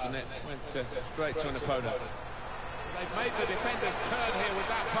pass, and it went straight to an opponent. They've made the defenders turn here with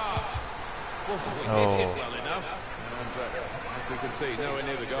that pass. Oof, hit it well enough. But as we can see, nowhere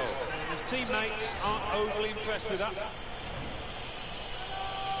near the goal. His teammates aren't overly impressed with that.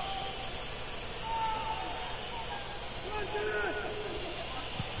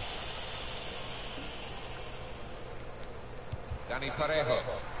 Dani Parejo.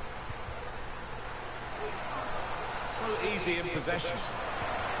 So easy in possession.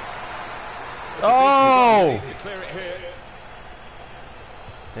 Oh! To clear it here.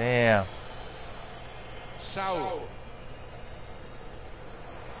 Damn. Saul.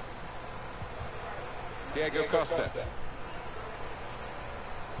 Diego Costa.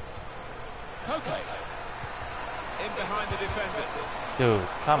 Koke. In behind the defenders. Dude,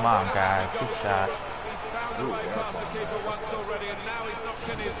 come on, guys. Good shot. He's found a way past the keeper once already, and now he's knocked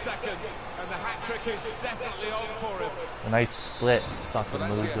in his second. And the hat-trick is definitely on for him. A nice split. Something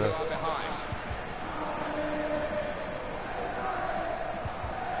really good.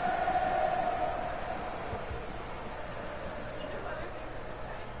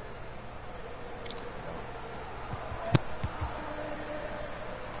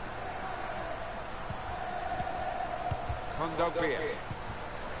 Kondogbia.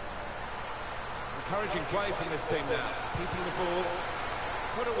 Encouraging play from this team now. Keeping the ball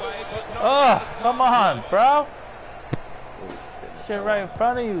put away, but not... Oh, come on, bro. Shit right in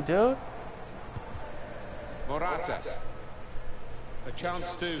front of you, dude. Morata. A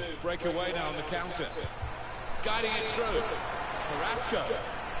chance to break away now on the counter. Guiding it through. Carrasco.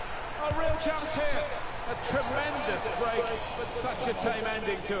 A real chance here. A tremendous break, but such a tame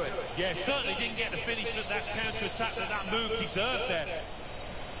ending to it. Yeah, certainly didn't get the finish that counter-attack that move deserved there.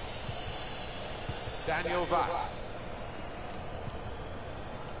 Daniel Vaz.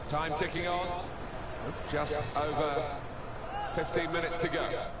 Time ticking on. Just over 15 minutes to go.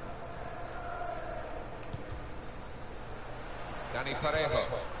 Dani Parejo.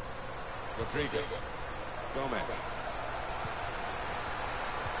 Rodrigo. Gomez.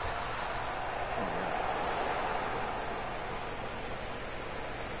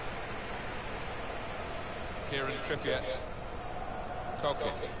 Kieran Trippier.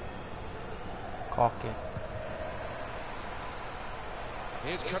 Koke. Koke.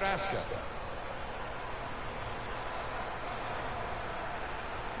 Here's Carrasco.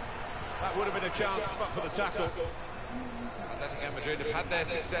 That would have been a chance, but for the tackle. Atletico Madrid have had their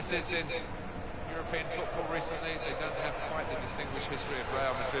successes in European football recently. They don't have quite the distinguished history of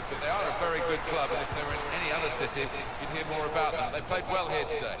Real Madrid, but they are a very good club, and if they were in any other city, you'd hear more about them. They played well here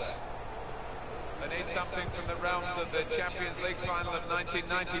today. They need something from the realms of the Champions League final of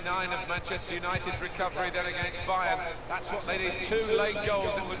 1999 of Manchester United's recovery then against Bayern. That's what they need, 2 late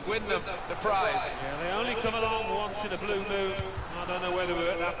goals that would win them the prize. Yeah, they only come along once in a blue moon. I don't know whether we're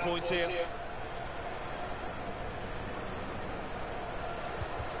at that point here.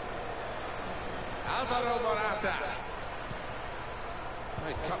 Alvaro Morata.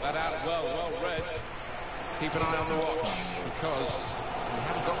 He's cut that out well read. Keep an eye on the watch, because we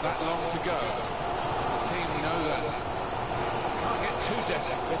haven't got that long to go. The team know that. Can't get too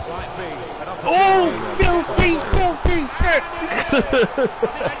desperate. This might be an opportunity. Oh, filthy shit!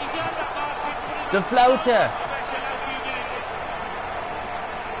 The floater.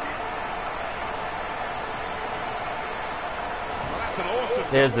 Well, that's an awesome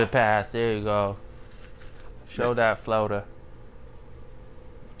There's the pass. There you go. Show that floater.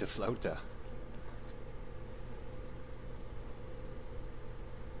 The floater.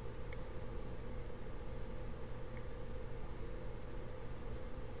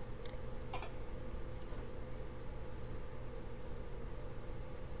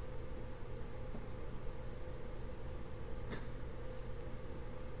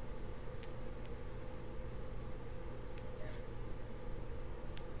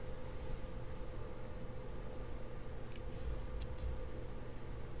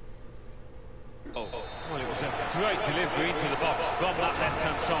 Well, it was a great delivery into the box from that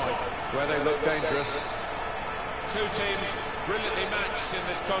left-hand side. It's where they look dangerous. Two teams brilliantly matched in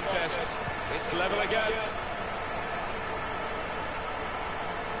this contest. It's level again.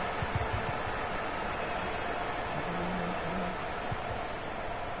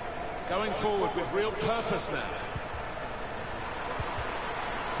 Going forward with real purpose now.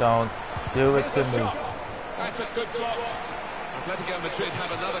 Don't do it to me. That's a good block. Atletico Madrid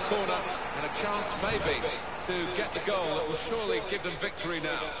have another corner and a chance maybe to get the goal that will surely give them victory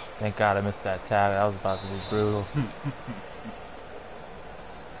now. Thank God I missed that tag. That was about to be brutal.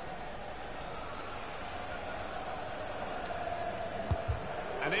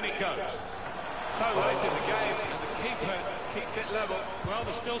 And in it goes. So late in the game, and the keeper keeps it level. Well,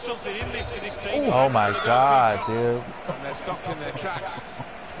 there's still something in this for this team. Oh my God, dude. And they're stopped in their tracks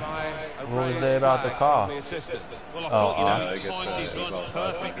by a What was raised it about the flag call? from the assistant. Well, I thought, you know, I he guess, timed his it was run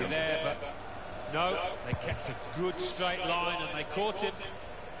offside perfectly from him. there, but no, they kept a good straight line and they caught him.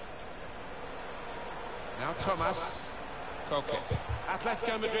 Now Thomas. Koke.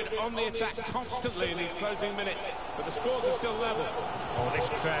 Atletico Madrid on the attack constantly in these closing minutes, but the scores are still level. Oh, this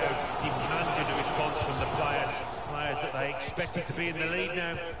crowd demanded a response from the players that they expected to be in the lead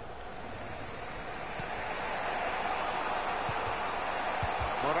now.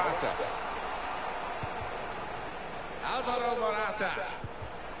 Morata. Alvaro Morata.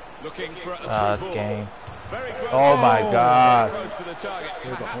 Looking for a through ball. Game. Very close. Oh my God. Very close to the target.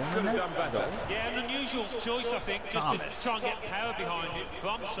 There's a Perhaps hole could in have there? done better. Yeah, an unusual choice, I think, just Thomas. to try and get power behind it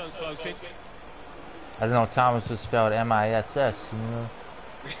from so close in. I didn't know Thomas was spelled M-I-S-S, you know?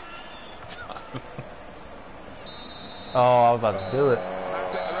 Oh, I was about to do it.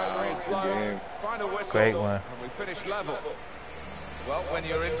 That's it, the referee is blown. game. Final whistle. Great one. And we finish level. Well, when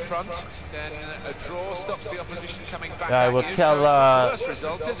you're in front, then a draw stops the opposition coming back Yeah, I at will you, tell, so it's not the worst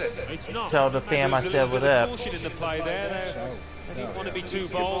result, is it? It's not. Tell the fam I There was a said little what bit of up. caution in the play there. They didn't want to be too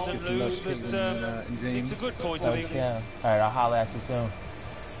bold and Get some lose, love, but Caitlin, and James. it's a good point, I think. Yeah. Alright, I'll holler at you soon.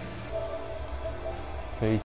 Peace.